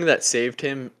the thing that saved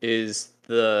him is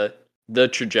the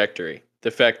trajectory. The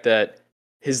fact that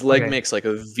his leg makes like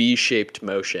a V-shaped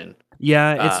motion.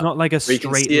 Yeah, it's not like a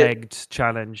straight-legged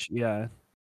challenge. Yeah.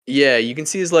 Yeah, you can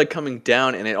see his leg coming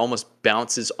down, and it almost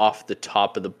bounces off the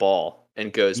top of the ball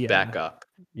and goes back up.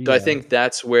 So I think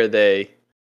that's where they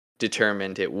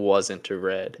determined it wasn't a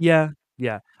red. Yeah.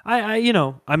 I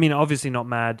mean, obviously not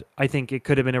mad. I think it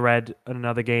could have been a red in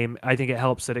another game. I think it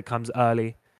helps that it comes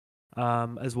early,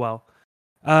 as well.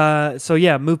 So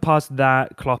yeah, move past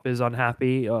that. Klopp is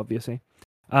unhappy, obviously.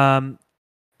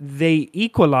 They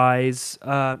equalize.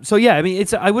 So yeah, I mean,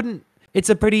 it's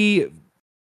a pretty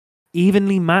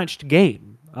evenly matched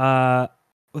game.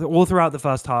 All throughout the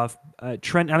first half,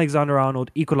 Trent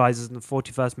Alexander-Arnold equalizes in the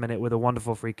 41st minute with a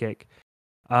wonderful free kick.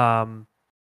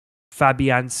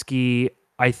 Fabianski,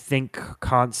 I think,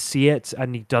 can't see it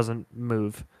and he doesn't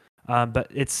move. But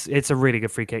it's a really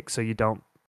good free kick, so you don't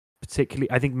particularly.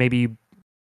 I think maybe,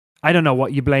 I don't know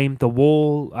what you blame, the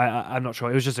wall. I'm not sure.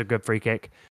 It was just a good free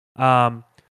kick.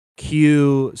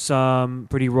 Cue some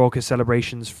pretty raucous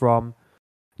celebrations from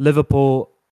Liverpool.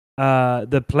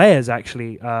 The players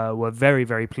actually were very,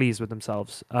 very pleased with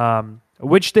themselves,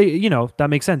 which that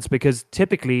makes sense, because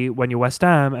typically when you're West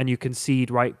Ham and you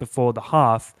concede right before the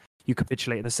half, you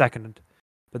capitulate in the second.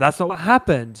 But that's not what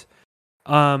happened.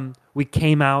 We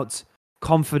came out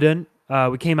confident.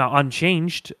 We came out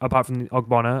unchanged, apart from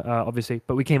Ogbonna, obviously,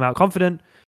 but we came out confident.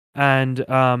 And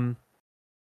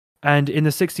in the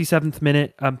 67th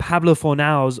minute, Pablo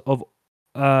Fornals,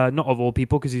 not of all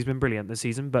people, because he's been brilliant this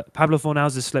season, but Pablo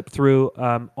Fornals has slipped through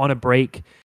on a break.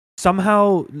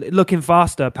 Somehow looking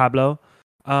faster, Pablo.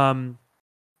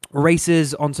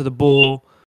 Races onto the ball.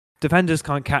 Defenders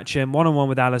can't catch him. One-on-one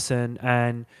with Alisson,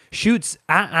 and shoots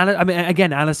at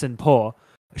Alisson, poor.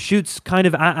 Shoots kind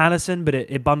of at Alisson, but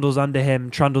it bundles under him,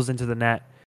 trundles into the net.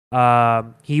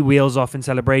 He wheels off in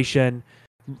celebration.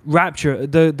 Rapture,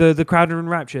 the crowd are in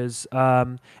raptures,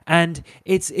 and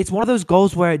it's one of those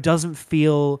goals where it doesn't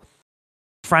feel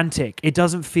frantic. It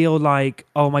doesn't feel like,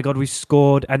 oh my god, we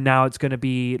scored and now it's going to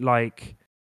be like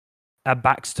a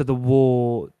backs to the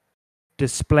wall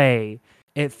display.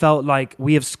 It felt like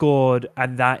we have scored,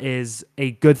 and that is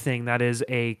a good thing. That is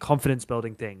a confidence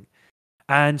building thing.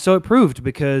 And so it proved,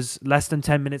 because less than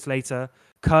 10 minutes later,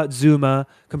 Kurt Zouma,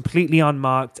 completely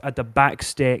unmarked at the back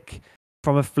stick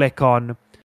from a flick on,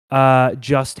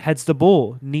 just heads the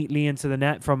ball neatly into the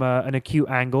net from an acute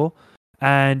angle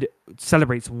and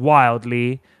celebrates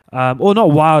wildly. Or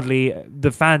not wildly,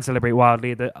 the fans celebrate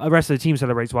wildly, the rest of the team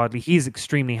celebrates wildly. He's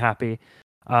extremely happy.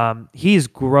 He's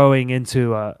growing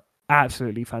into a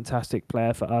absolutely fantastic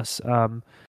player for us.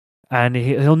 And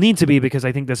he'll need to be, because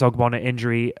I think this Ogbonna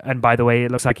injury, and by the way,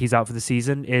 it looks like he's out for the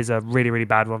season, is a really, really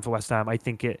bad one for West Ham. I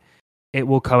think it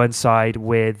will coincide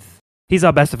with... He's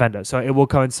our best defender, so it will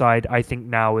coincide, I think,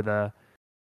 now with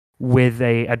with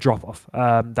a drop off.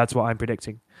 That's what I'm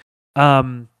predicting.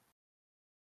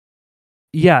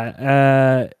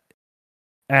 Yeah,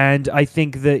 and I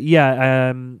think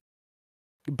that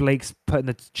Blake's put in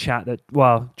the chat that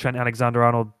Trent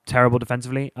Alexander-Arnold terrible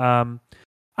defensively. I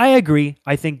agree.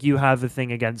 I think you have a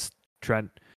thing against Trent.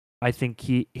 I think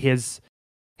his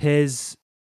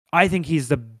I think he's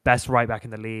the best right back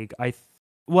in the league.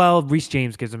 Reece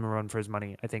James gives him a run for his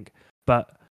money, I think,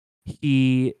 but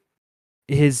the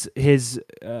things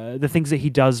that he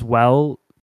does well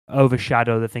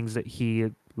overshadow the things that he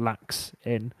lacks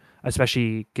in,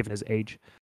 especially given his age.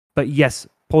 But yes,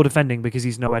 poor defending because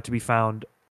he's nowhere to be found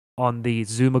on the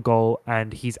Zuma goal,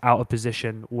 and he's out of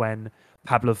position when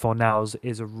Pablo Fornals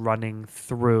is running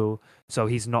through, so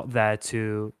he's not there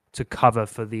to cover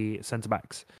for the centre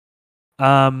backs.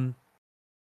 And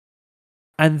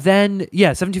then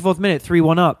 74th minute,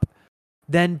 3-1 up.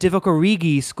 Then Divock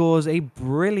Origi scores a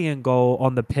brilliant goal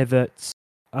on the pivots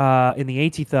in the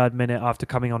 83rd minute after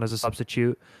coming on as a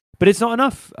substitute. But it's not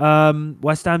enough.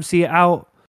 West Ham see it out,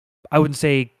 I wouldn't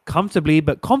say comfortably,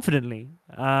 but confidently.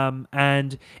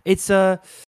 And it's a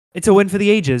win for the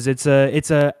ages. It's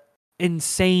a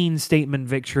insane statement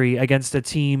victory against a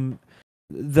team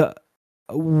that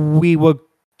we were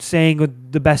saying were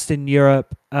the best in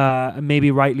Europe,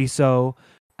 maybe rightly so,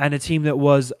 and a team that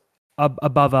was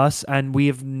above us, and we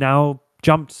have now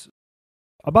jumped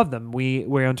above them.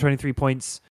 We're on 23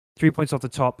 points, 3 points off the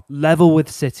top, level with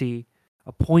City,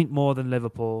 a point more than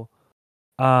Liverpool.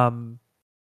 I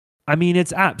mean,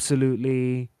 it's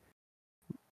absolutely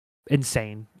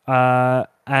insane.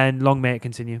 And long may it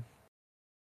continue.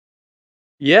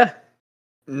 Yeah,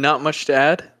 not much to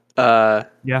add.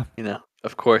 Yeah.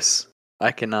 Of course,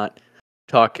 I cannot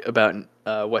talk about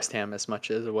West Ham as much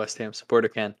as a West Ham supporter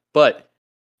can, but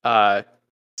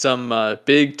some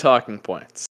big talking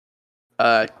points.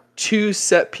 2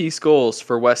 set-piece goals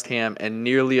for West Ham and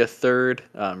nearly a third.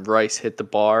 Rice hit the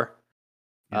bar.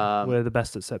 We're the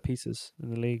best at set pieces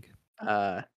in the league.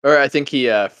 Or I think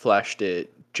he flashed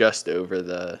it just over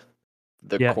the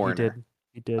corner.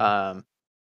 He did.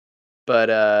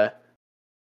 But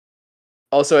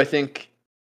also I think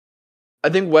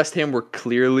West Ham were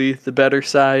clearly the better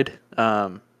side.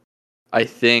 I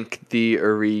think the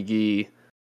Origi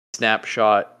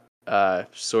snapshot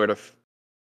sort of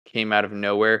came out of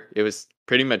nowhere. It was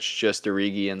pretty much just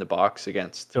Origi in the box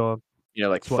against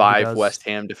like 5 West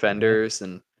Ham defenders,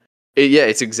 and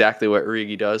it's exactly what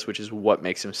Origi does, which is what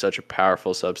makes him such a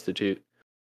powerful substitute.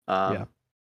 But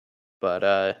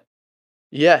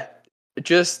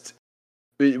just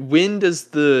when does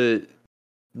the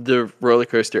roller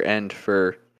coaster end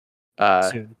for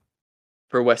Soon.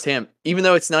 For West Ham? Even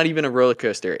though it's not even a roller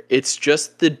coaster, it's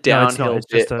just the downhill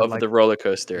bit of the roller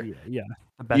coaster. Yeah.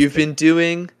 You've been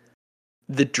doing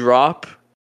the drop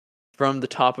from the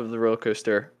top of the roller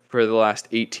coaster for the last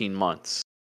 18 months.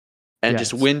 And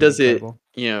just when does incredible.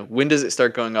 When does it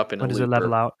start going up in a loop? When does it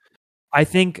level out? I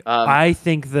think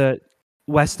that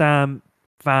West Ham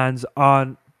fans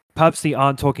purposely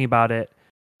aren't talking about it,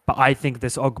 but I think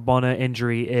this Ogbonna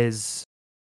injury is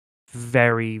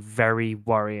very, very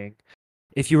worrying.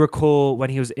 If you recall, when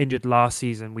he was injured last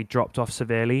season, we dropped off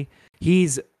severely.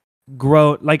 He's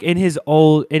grown, like in his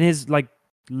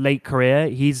late career,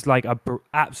 he's like a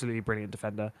absolutely brilliant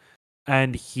defender,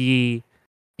 and he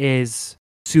is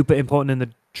super important in the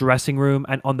dressing room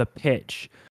and on the pitch.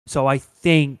 So I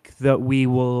think that we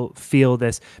will feel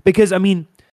this because, I mean,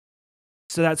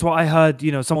 so that's what I heard,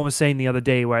 someone was saying the other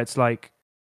day, where it's like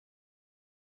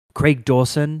Craig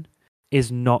Dawson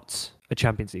is not a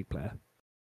Champions League player.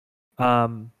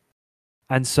 And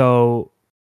so,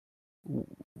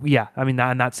 I mean,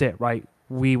 and that's it, right?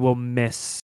 We will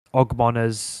miss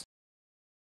Ogbonna's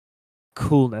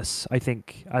coolness, I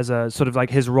think, as a sort of like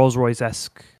his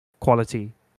Rolls-Royce-esque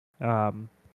quality. But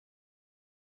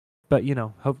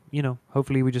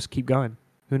hopefully we just keep going.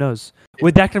 Who knows?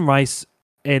 With Declan Rice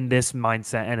in this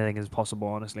mindset, anything is possible,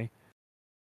 honestly.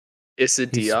 It's a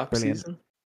Diop season?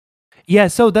 Yeah,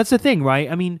 so that's the thing, right?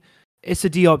 I mean, it's a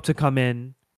Diop to come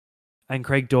in and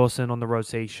Craig Dawson on the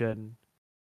rotation.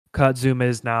 Kurt Zouma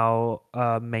is now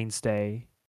a mainstay.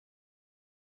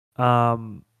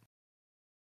 Yeah.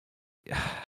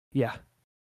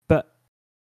 But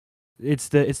it's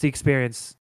the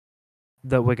experience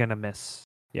that we're gonna miss.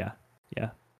 Yeah.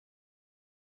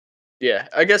 Yeah,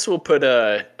 I guess we'll put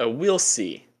a we'll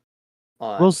see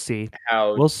on we'll see.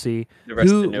 How we'll see. The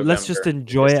rest of November, let's just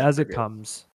enjoy it as it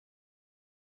comes.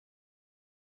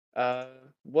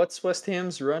 What's West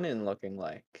Ham's run-in looking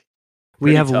like?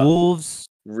 We have tough. Wolves.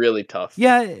 Really tough.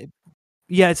 Yeah,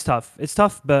 it's tough. It's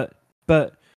tough, but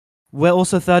we're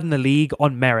also third in the league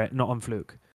on merit, not on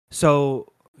fluke.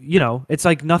 So, it's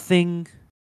like nothing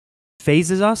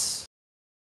phases us.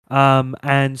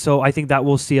 And so I think that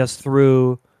will see us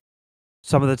through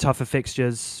some of the tougher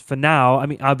fixtures for now. I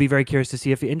mean, I'll be very curious to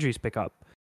see if the injuries pick up,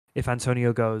 if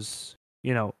Antonio goes,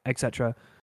 etc.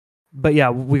 But yeah,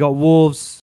 we got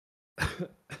Wolves.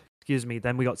 Excuse me.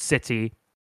 Then we got City.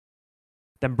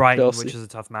 Then Brighton, which Chelsea. is a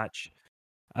tough match.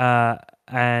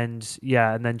 And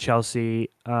then Chelsea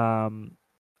on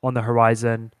the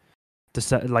horizon,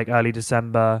 like early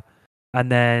December,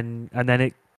 and then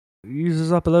it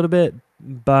uses up a little bit.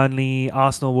 Burnley,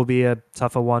 Arsenal will be a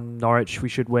tougher one. Norwich, we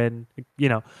should win.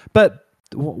 But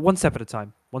one step at a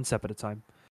time. One step at a time.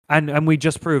 And we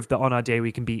just proved that on our day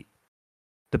we can beat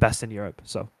the best in Europe.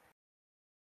 So,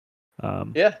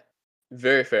 Yeah,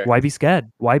 very fair. why be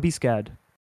scared? Why be scared?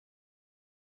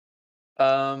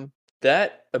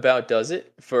 That about does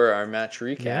it for our match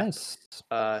recap. Yes.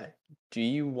 Do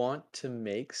you want to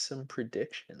make some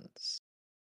predictions?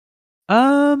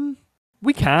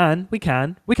 We can. We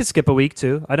can skip a week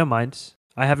too. I don't mind.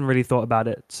 I haven't really thought about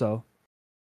it, so.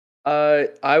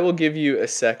 I will give you a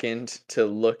second to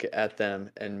look at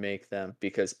them and make them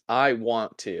because I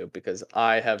want to because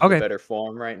I have the Okay. better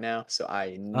form right now, so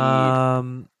I need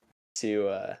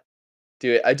to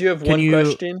do it. I do have one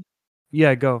question.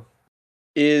 Yeah, go.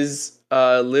 Is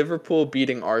Liverpool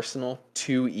beating Arsenal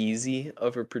too easy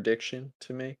of a prediction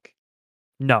to make?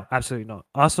 No, absolutely not.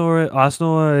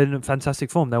 Arsenal are in fantastic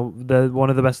form. They're one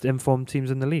of the best informed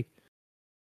teams in the league.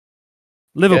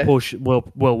 Liverpool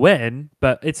will win,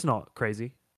 but it's not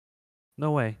crazy.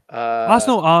 No way.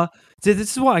 Arsenal are. This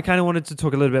is what I kind of wanted to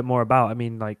talk a little bit more about. I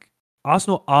mean, like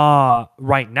Arsenal are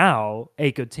right now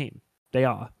a good team. They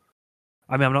are.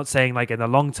 I mean, I'm not saying like in the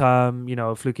long term,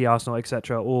 fluky Arsenal,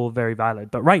 etc., all very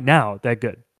valid. But right now, they're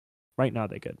good. Right now,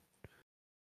 they're good.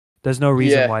 There's no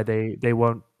reason why they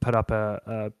won't put up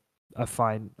a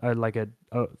fine, like a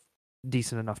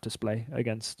decent enough display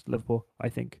against Liverpool. I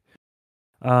think.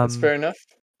 That's fair enough.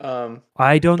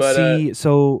 I don't see.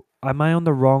 So, am I on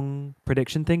the wrong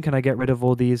prediction thing? Can I get rid of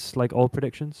all these like old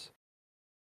predictions?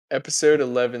 Episode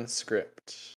 11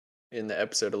 script in the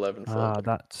episode 11 folder.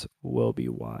 That will be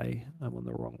why I'm on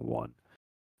the wrong one.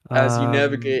 As you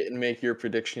navigate and make your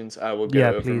predictions, I will go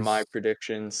over my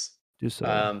predictions. Do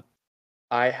so.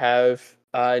 I have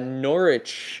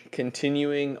Norwich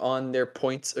continuing on their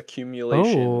points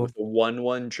accumulation with a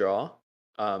 1-1 draw,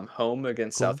 home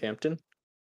against Southampton.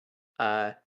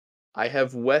 I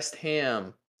have West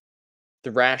Ham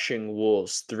thrashing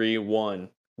Wolves 3-1.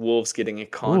 Wolves getting a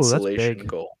consolation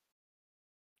goal.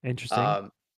 Interesting.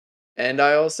 And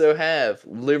I also have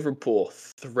Liverpool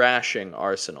thrashing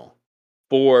Arsenal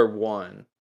 4-1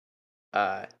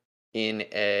 in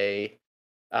a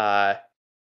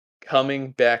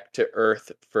coming back to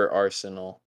earth for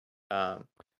Arsenal. I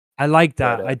like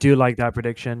that. I do like that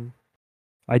prediction.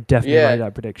 I definitely like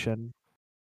that prediction.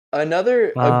 A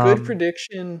good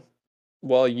prediction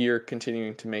while you're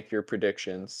continuing to make your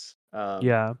predictions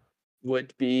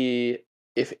would be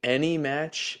if any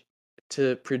match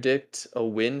to predict a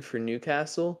win for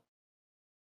Newcastle,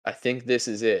 I think this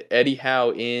is it. Eddie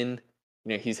Howe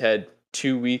he's had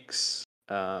 2 weeks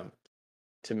to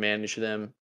manage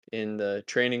them in the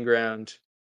training ground,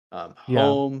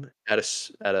 home at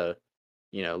a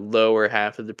lower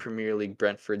half of the Premier League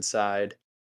Brentford side.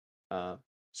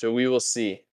 So we will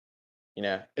see.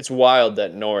 It's wild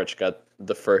that Norwich got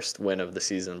the first win of the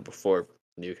season before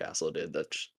Newcastle did.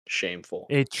 That's shameful.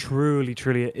 It truly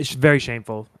it's very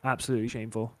shameful. Absolutely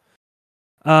shameful.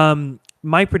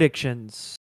 My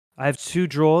predictions. I have 2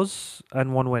 draws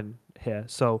and 1 win here.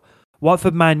 So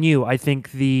Watford Man U, I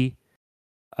think the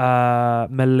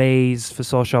malaise for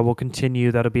Solskjaer will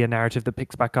continue. That'll be a narrative that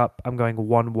picks back up. I'm going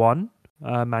 1-1.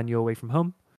 Man U away from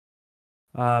home.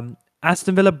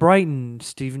 Aston Villa Brighton,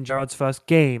 Steven Gerrard's first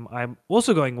game. I'm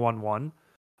also going 1-1.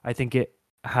 I think it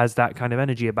has that kind of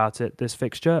energy about it, this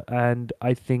fixture. And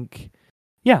I think,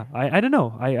 I don't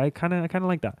know. I kind of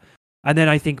like that. And then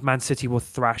I think Man City will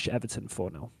thrash Everton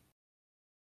 4-0.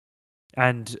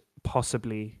 And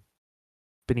possibly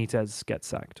Benitez gets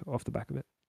sacked off the back of it.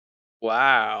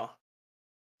 Wow.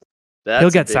 He'll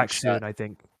get sacked soon, I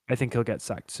think. I think he'll get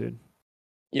sacked soon.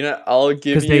 I'll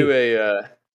give you a...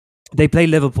 They play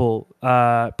Liverpool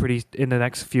pretty in the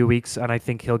next few weeks, and I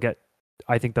think they'll get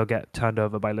turned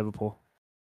over by Liverpool.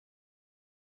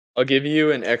 I'll give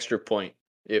you an extra point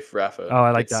if Rafa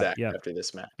gets sacked after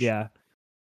this match. Yeah.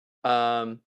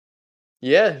 Very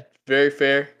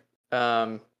fair.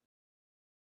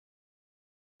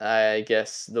 I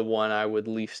guess the one I would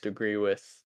least agree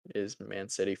with is Man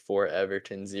City 4,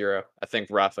 Everton 0. I think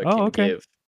Rafa can give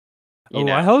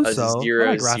I hope so.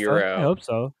 0-0. I hope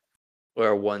so.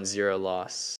 or a 1-0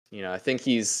 loss. I think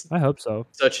he's I hope so.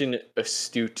 such an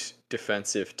astute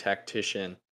defensive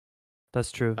tactician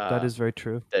That's true. That uh, is very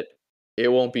true. that it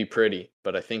won't be pretty,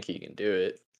 but I think he can do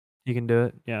it. You can do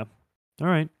it. Yeah. All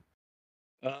right.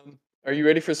 Are you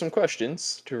ready for some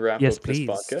questions to wrap Yes, up this please.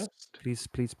 podcast? Please,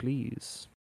 please, please.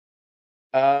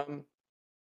 Um,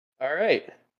 all right.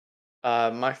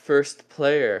 My first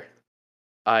player.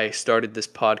 I started this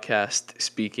podcast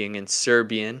speaking in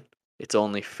Serbian. It's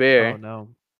only Oh fair no.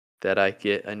 that I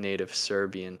get a native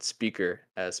Serbian speaker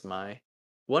as my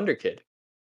wonder kid.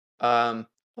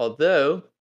 Although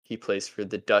he plays for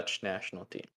the Dutch national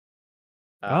team.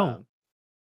 Oh. Um,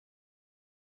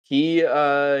 he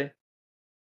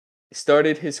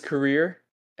started his career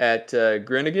at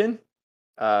Groningen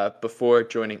before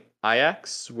joining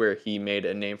Ajax, where he made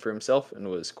a name for himself and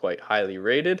was quite highly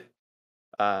rated.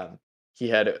 Um, he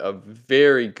had a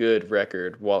very good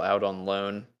record while out on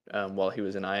loan while he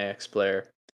was an Ajax player.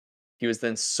 He was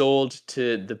then sold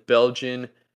to the Belgian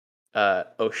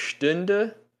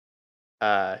Oostende,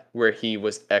 where he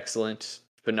was excellent,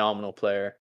 phenomenal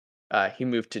player. He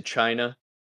moved to China,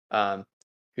 um,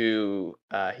 who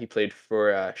he played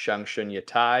for Changchun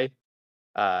Yatai,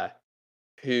 uh,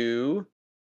 who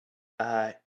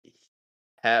uh,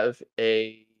 have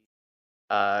a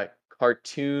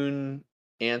cartoon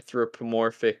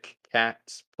anthropomorphic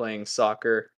cats playing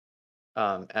soccer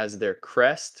as their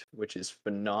crest, which is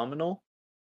phenomenal.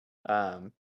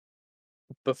 Um,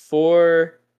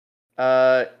 before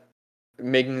uh,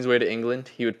 making his way to England,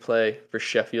 he would play for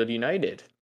Sheffield United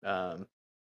um,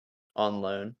 on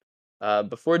loan.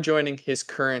 Before joining his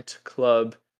current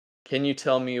club, can you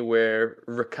tell me where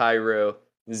Rakairo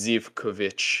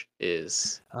Zivkovic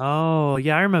is? Oh,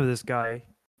 yeah, I remember this guy.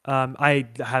 I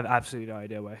have absolutely no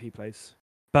idea where he plays,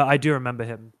 but I do remember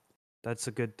him. That's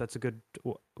a good. That's a good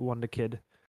wonder kid.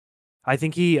 I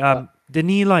think he Uh, didn't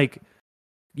he like.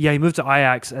 Yeah, he moved to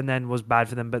Ajax and then was bad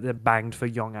for them, but then banged for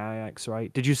young Ajax,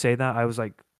 right? Did you say that? I was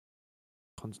like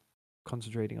con-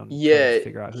 concentrating on trying to yeah,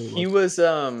 figure out who he he was.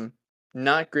 was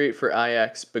not great for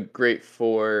Ajax, but great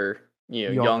for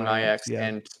Young young Ajax, Ajax yeah.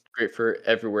 and great for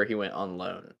everywhere he went on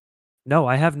loan. No,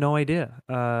 I have no idea.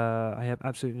 I have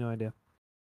absolutely no idea.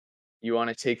 You want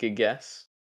to take a guess?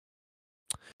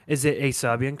 Is it a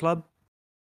Serbian club?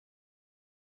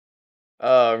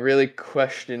 Really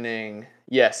questioning.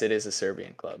 Yes, it is a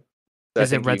Serbian club. So I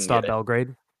Is it think you Red can Star get it.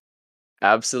 Belgrade?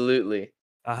 Absolutely.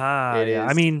 Aha, It yeah. I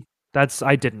is, mean,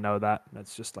 I didn't know that.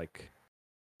 That's just like,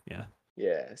 yeah,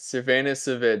 yeah, Crvena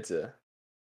Zvezda.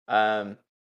 Um,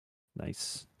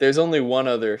 nice. there's only one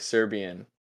other Serbian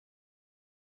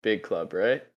big club,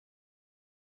 right?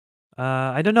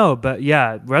 I don't know, but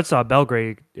yeah, Red Star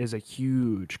Belgrade is a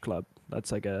huge club.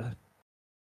 That's like a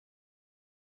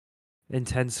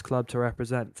intense club to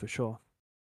represent for sure.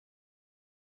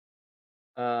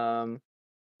 Um,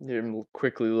 they're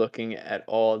quickly looking at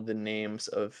all the names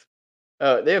of.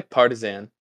 Oh, they have Partizan.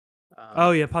 Oh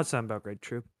Um, yeah, Partizan Belgrade,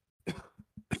 true. there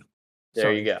you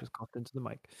Sorry, go. just coughed into the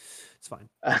mic. It's fine.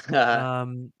 So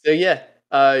Um, yeah,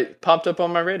 popped up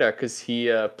on my radar because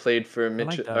he played for I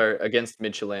like that. or against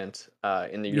Midtjylland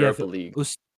in the Yeah. Europa League.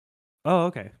 Oh,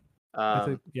 okay. I thought.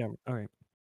 Um, Yeah. All right.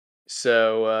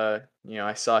 so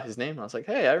I saw his name. I was like,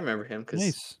 hey, I remember him because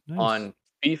Nice. Nice. on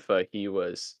FIFA he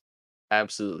was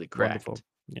absolutely Wonderful. cracked.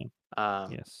 Yeah.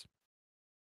 Um, Yes.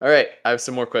 all right, I have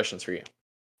some more questions for you.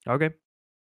 Okay.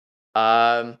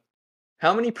 Um,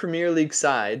 how many Premier League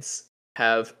sides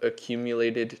have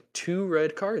accumulated 2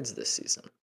 red cards this season?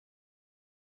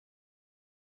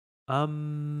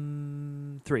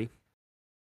 3.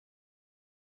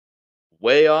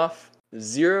 Way off.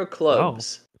 0 Oh,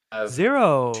 clubs have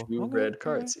 0. two Okay. red Okay.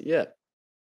 cards. Yeah.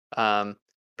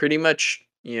 Pretty much,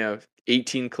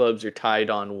 18 clubs are tied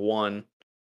on 1,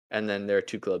 and then there are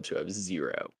 2 clubs who have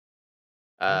 0.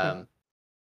 Okay. Um,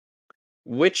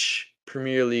 which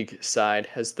Premier League side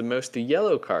has the most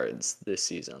yellow cards this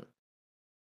season?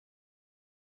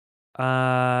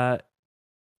 Uh,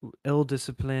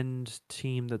 ill-disciplined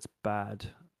team that's bad.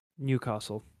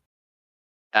 Newcastle.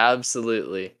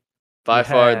 Absolutely. By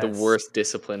far the Yes. worst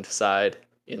disciplined side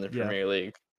in the Yeah. Premier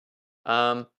League.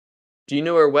 Um, do you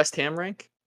know where West Ham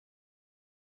rank?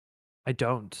 I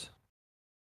don't.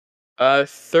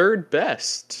 Third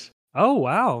best. Oh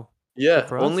wow. Good Yeah,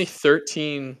 for only us.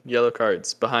 13 yellow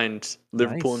cards behind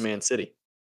Liverpool and Nice. Man City.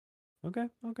 Okay.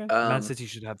 Okay. Man Um, City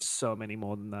should have so many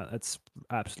more than that. That's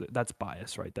absolute. That's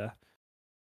bias right there.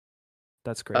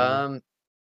 That's crazy. um,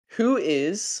 who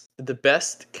is the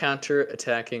best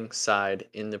counter-attacking side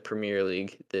in the Premier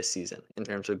League this season in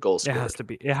terms of goals It has scored? to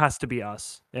be. It has to be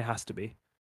us. It has to be.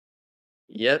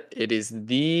 Yep, it is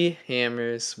the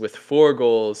Hammers with 4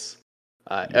 goals.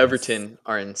 Yes. Everton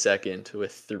are in second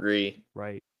with 3.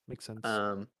 Right. Makes sense.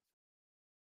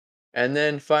 And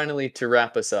then finally, to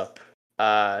wrap us up,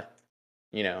 it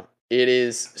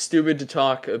is stupid to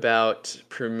talk about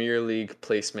Premier League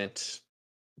placement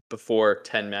before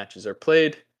 10 matches are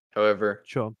played. However,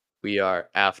 Sure. we are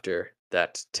after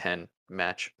that 10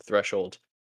 match threshold.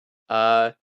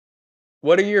 What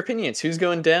are your opinions? Who's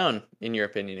going down, in your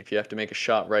opinion, if you have to make a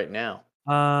shot right now?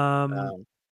 Um,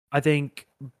 I think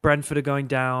Brentford are going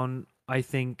down. I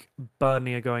think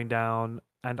Burnley are going down,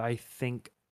 and I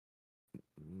think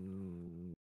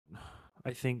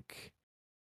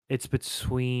it's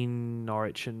between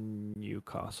Norwich and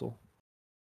Newcastle.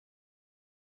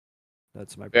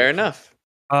 That's my Fair prediction. enough.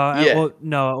 Yeah.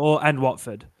 And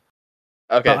Watford.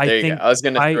 Okay, But there you go. I was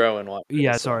going to throw in Watford.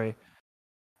 Yeah, sorry.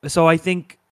 So I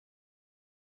think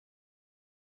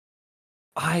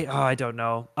I don't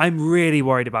know. I'm really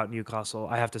worried about Newcastle,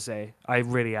 I have to say. I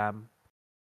really am.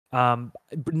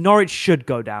 Norwich should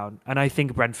go down, and I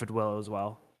think Brentford will as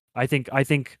well. I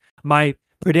think my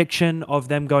prediction of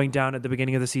them going down at the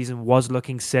beginning of the season was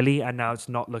looking silly, and now it's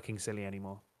not looking silly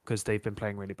anymore because they've been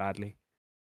playing really badly.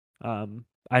 And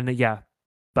yeah,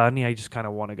 Burnley, I just kind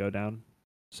of want to go down.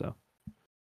 So,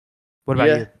 what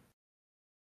about you?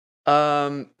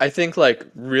 I think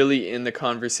really in the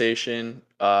conversation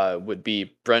would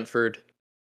be Brentford,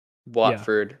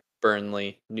 Watford,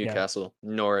 Burnley, Newcastle,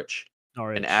 Norwich,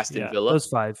 and Aston Villa. Those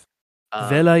 5.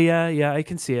 Villa, yeah, I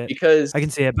can see it. Because I can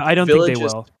see it, but I don't Villa think they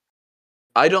will.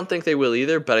 I don't think they will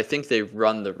either, but I think they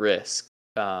run the risk.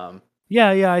 Yeah,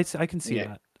 I can see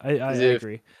that. I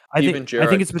agree. I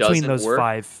think it's between those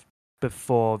 5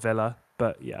 before Villa,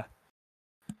 but yeah.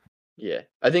 Yeah,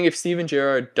 I think if Steven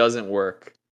Gerrard doesn't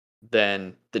work,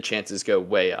 then the chances go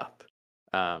way up.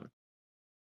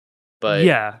 But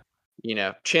yeah,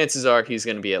 chances are he's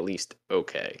going to be at least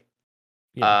okay.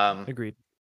 Agreed.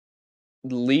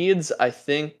 Leeds, I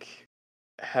think,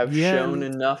 have shown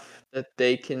enough that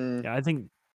they can. Yeah, I think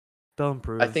they'll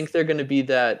improve. I think they're going to be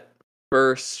that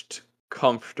first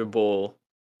comfortable,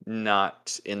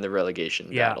 not in the relegation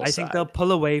battle. I think they'll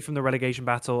pull away from the relegation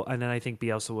battle, and then I think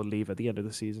Bielsa will leave at the end of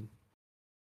the season.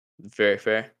 Very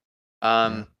fair.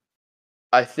 I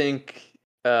think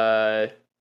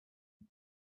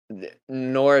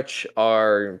Norwich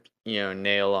are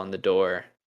nail on the door.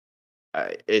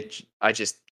 They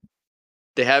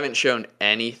haven't shown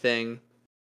anything.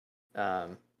 That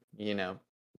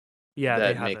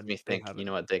makes me think. You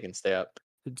know what? They can stay up.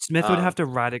 Smith would have to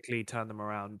radically turn them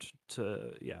around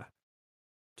to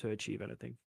achieve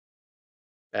anything.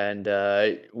 And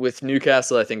with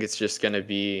Newcastle, I think it's just going to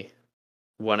be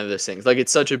one of those things. Like,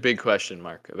 it's such a big question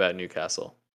mark about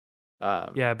Newcastle.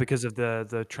 Because of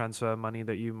the transfer money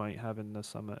that you might have in the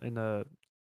summer, in the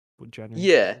January.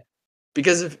 Yeah,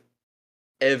 because of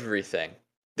everything.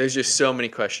 There's just so many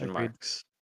question marks.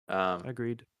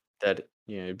 Agreed. That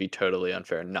it'd be totally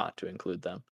unfair not to include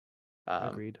them.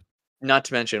 Agreed. Not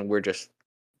to mention we're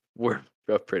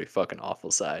a pretty fucking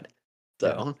awful side.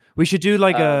 So we should do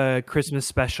like a Christmas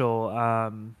special,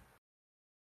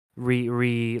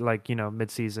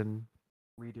 mid-season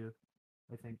redo.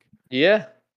 I think. Yeah,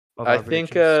 I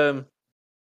think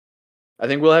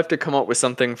we'll have to come up with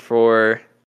something for.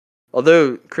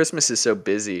 Although Christmas is so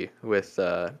busy with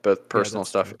both personal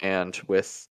stuff and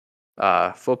with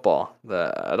football,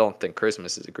 that I don't think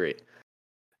Christmas is a great.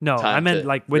 No, I meant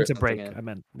like winter break. I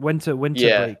meant winter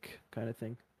break kind of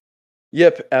thing.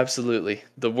 Yep, absolutely.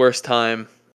 The worst time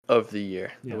of the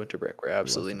year, the winter break, where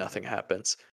absolutely nothing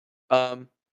happens.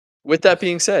 With that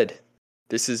being said,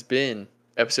 this has been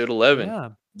episode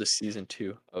 11, the season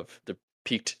 2 of the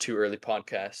Peaked Too Early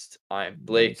podcast. I'm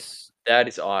Blake. Nice. That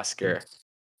is Oscar.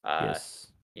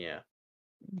 Yes.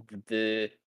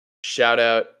 The shout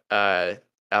out,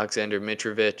 Alexander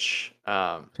Mitrovic.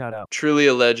 Shout out. Truly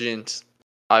a legend.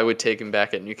 I would take him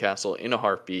back at Newcastle in a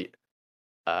heartbeat.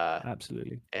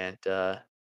 Absolutely. And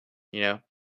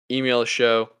email the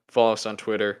show, follow us on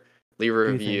Twitter, leave a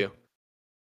review,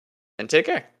 and take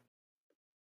care.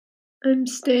 I'm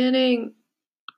standing.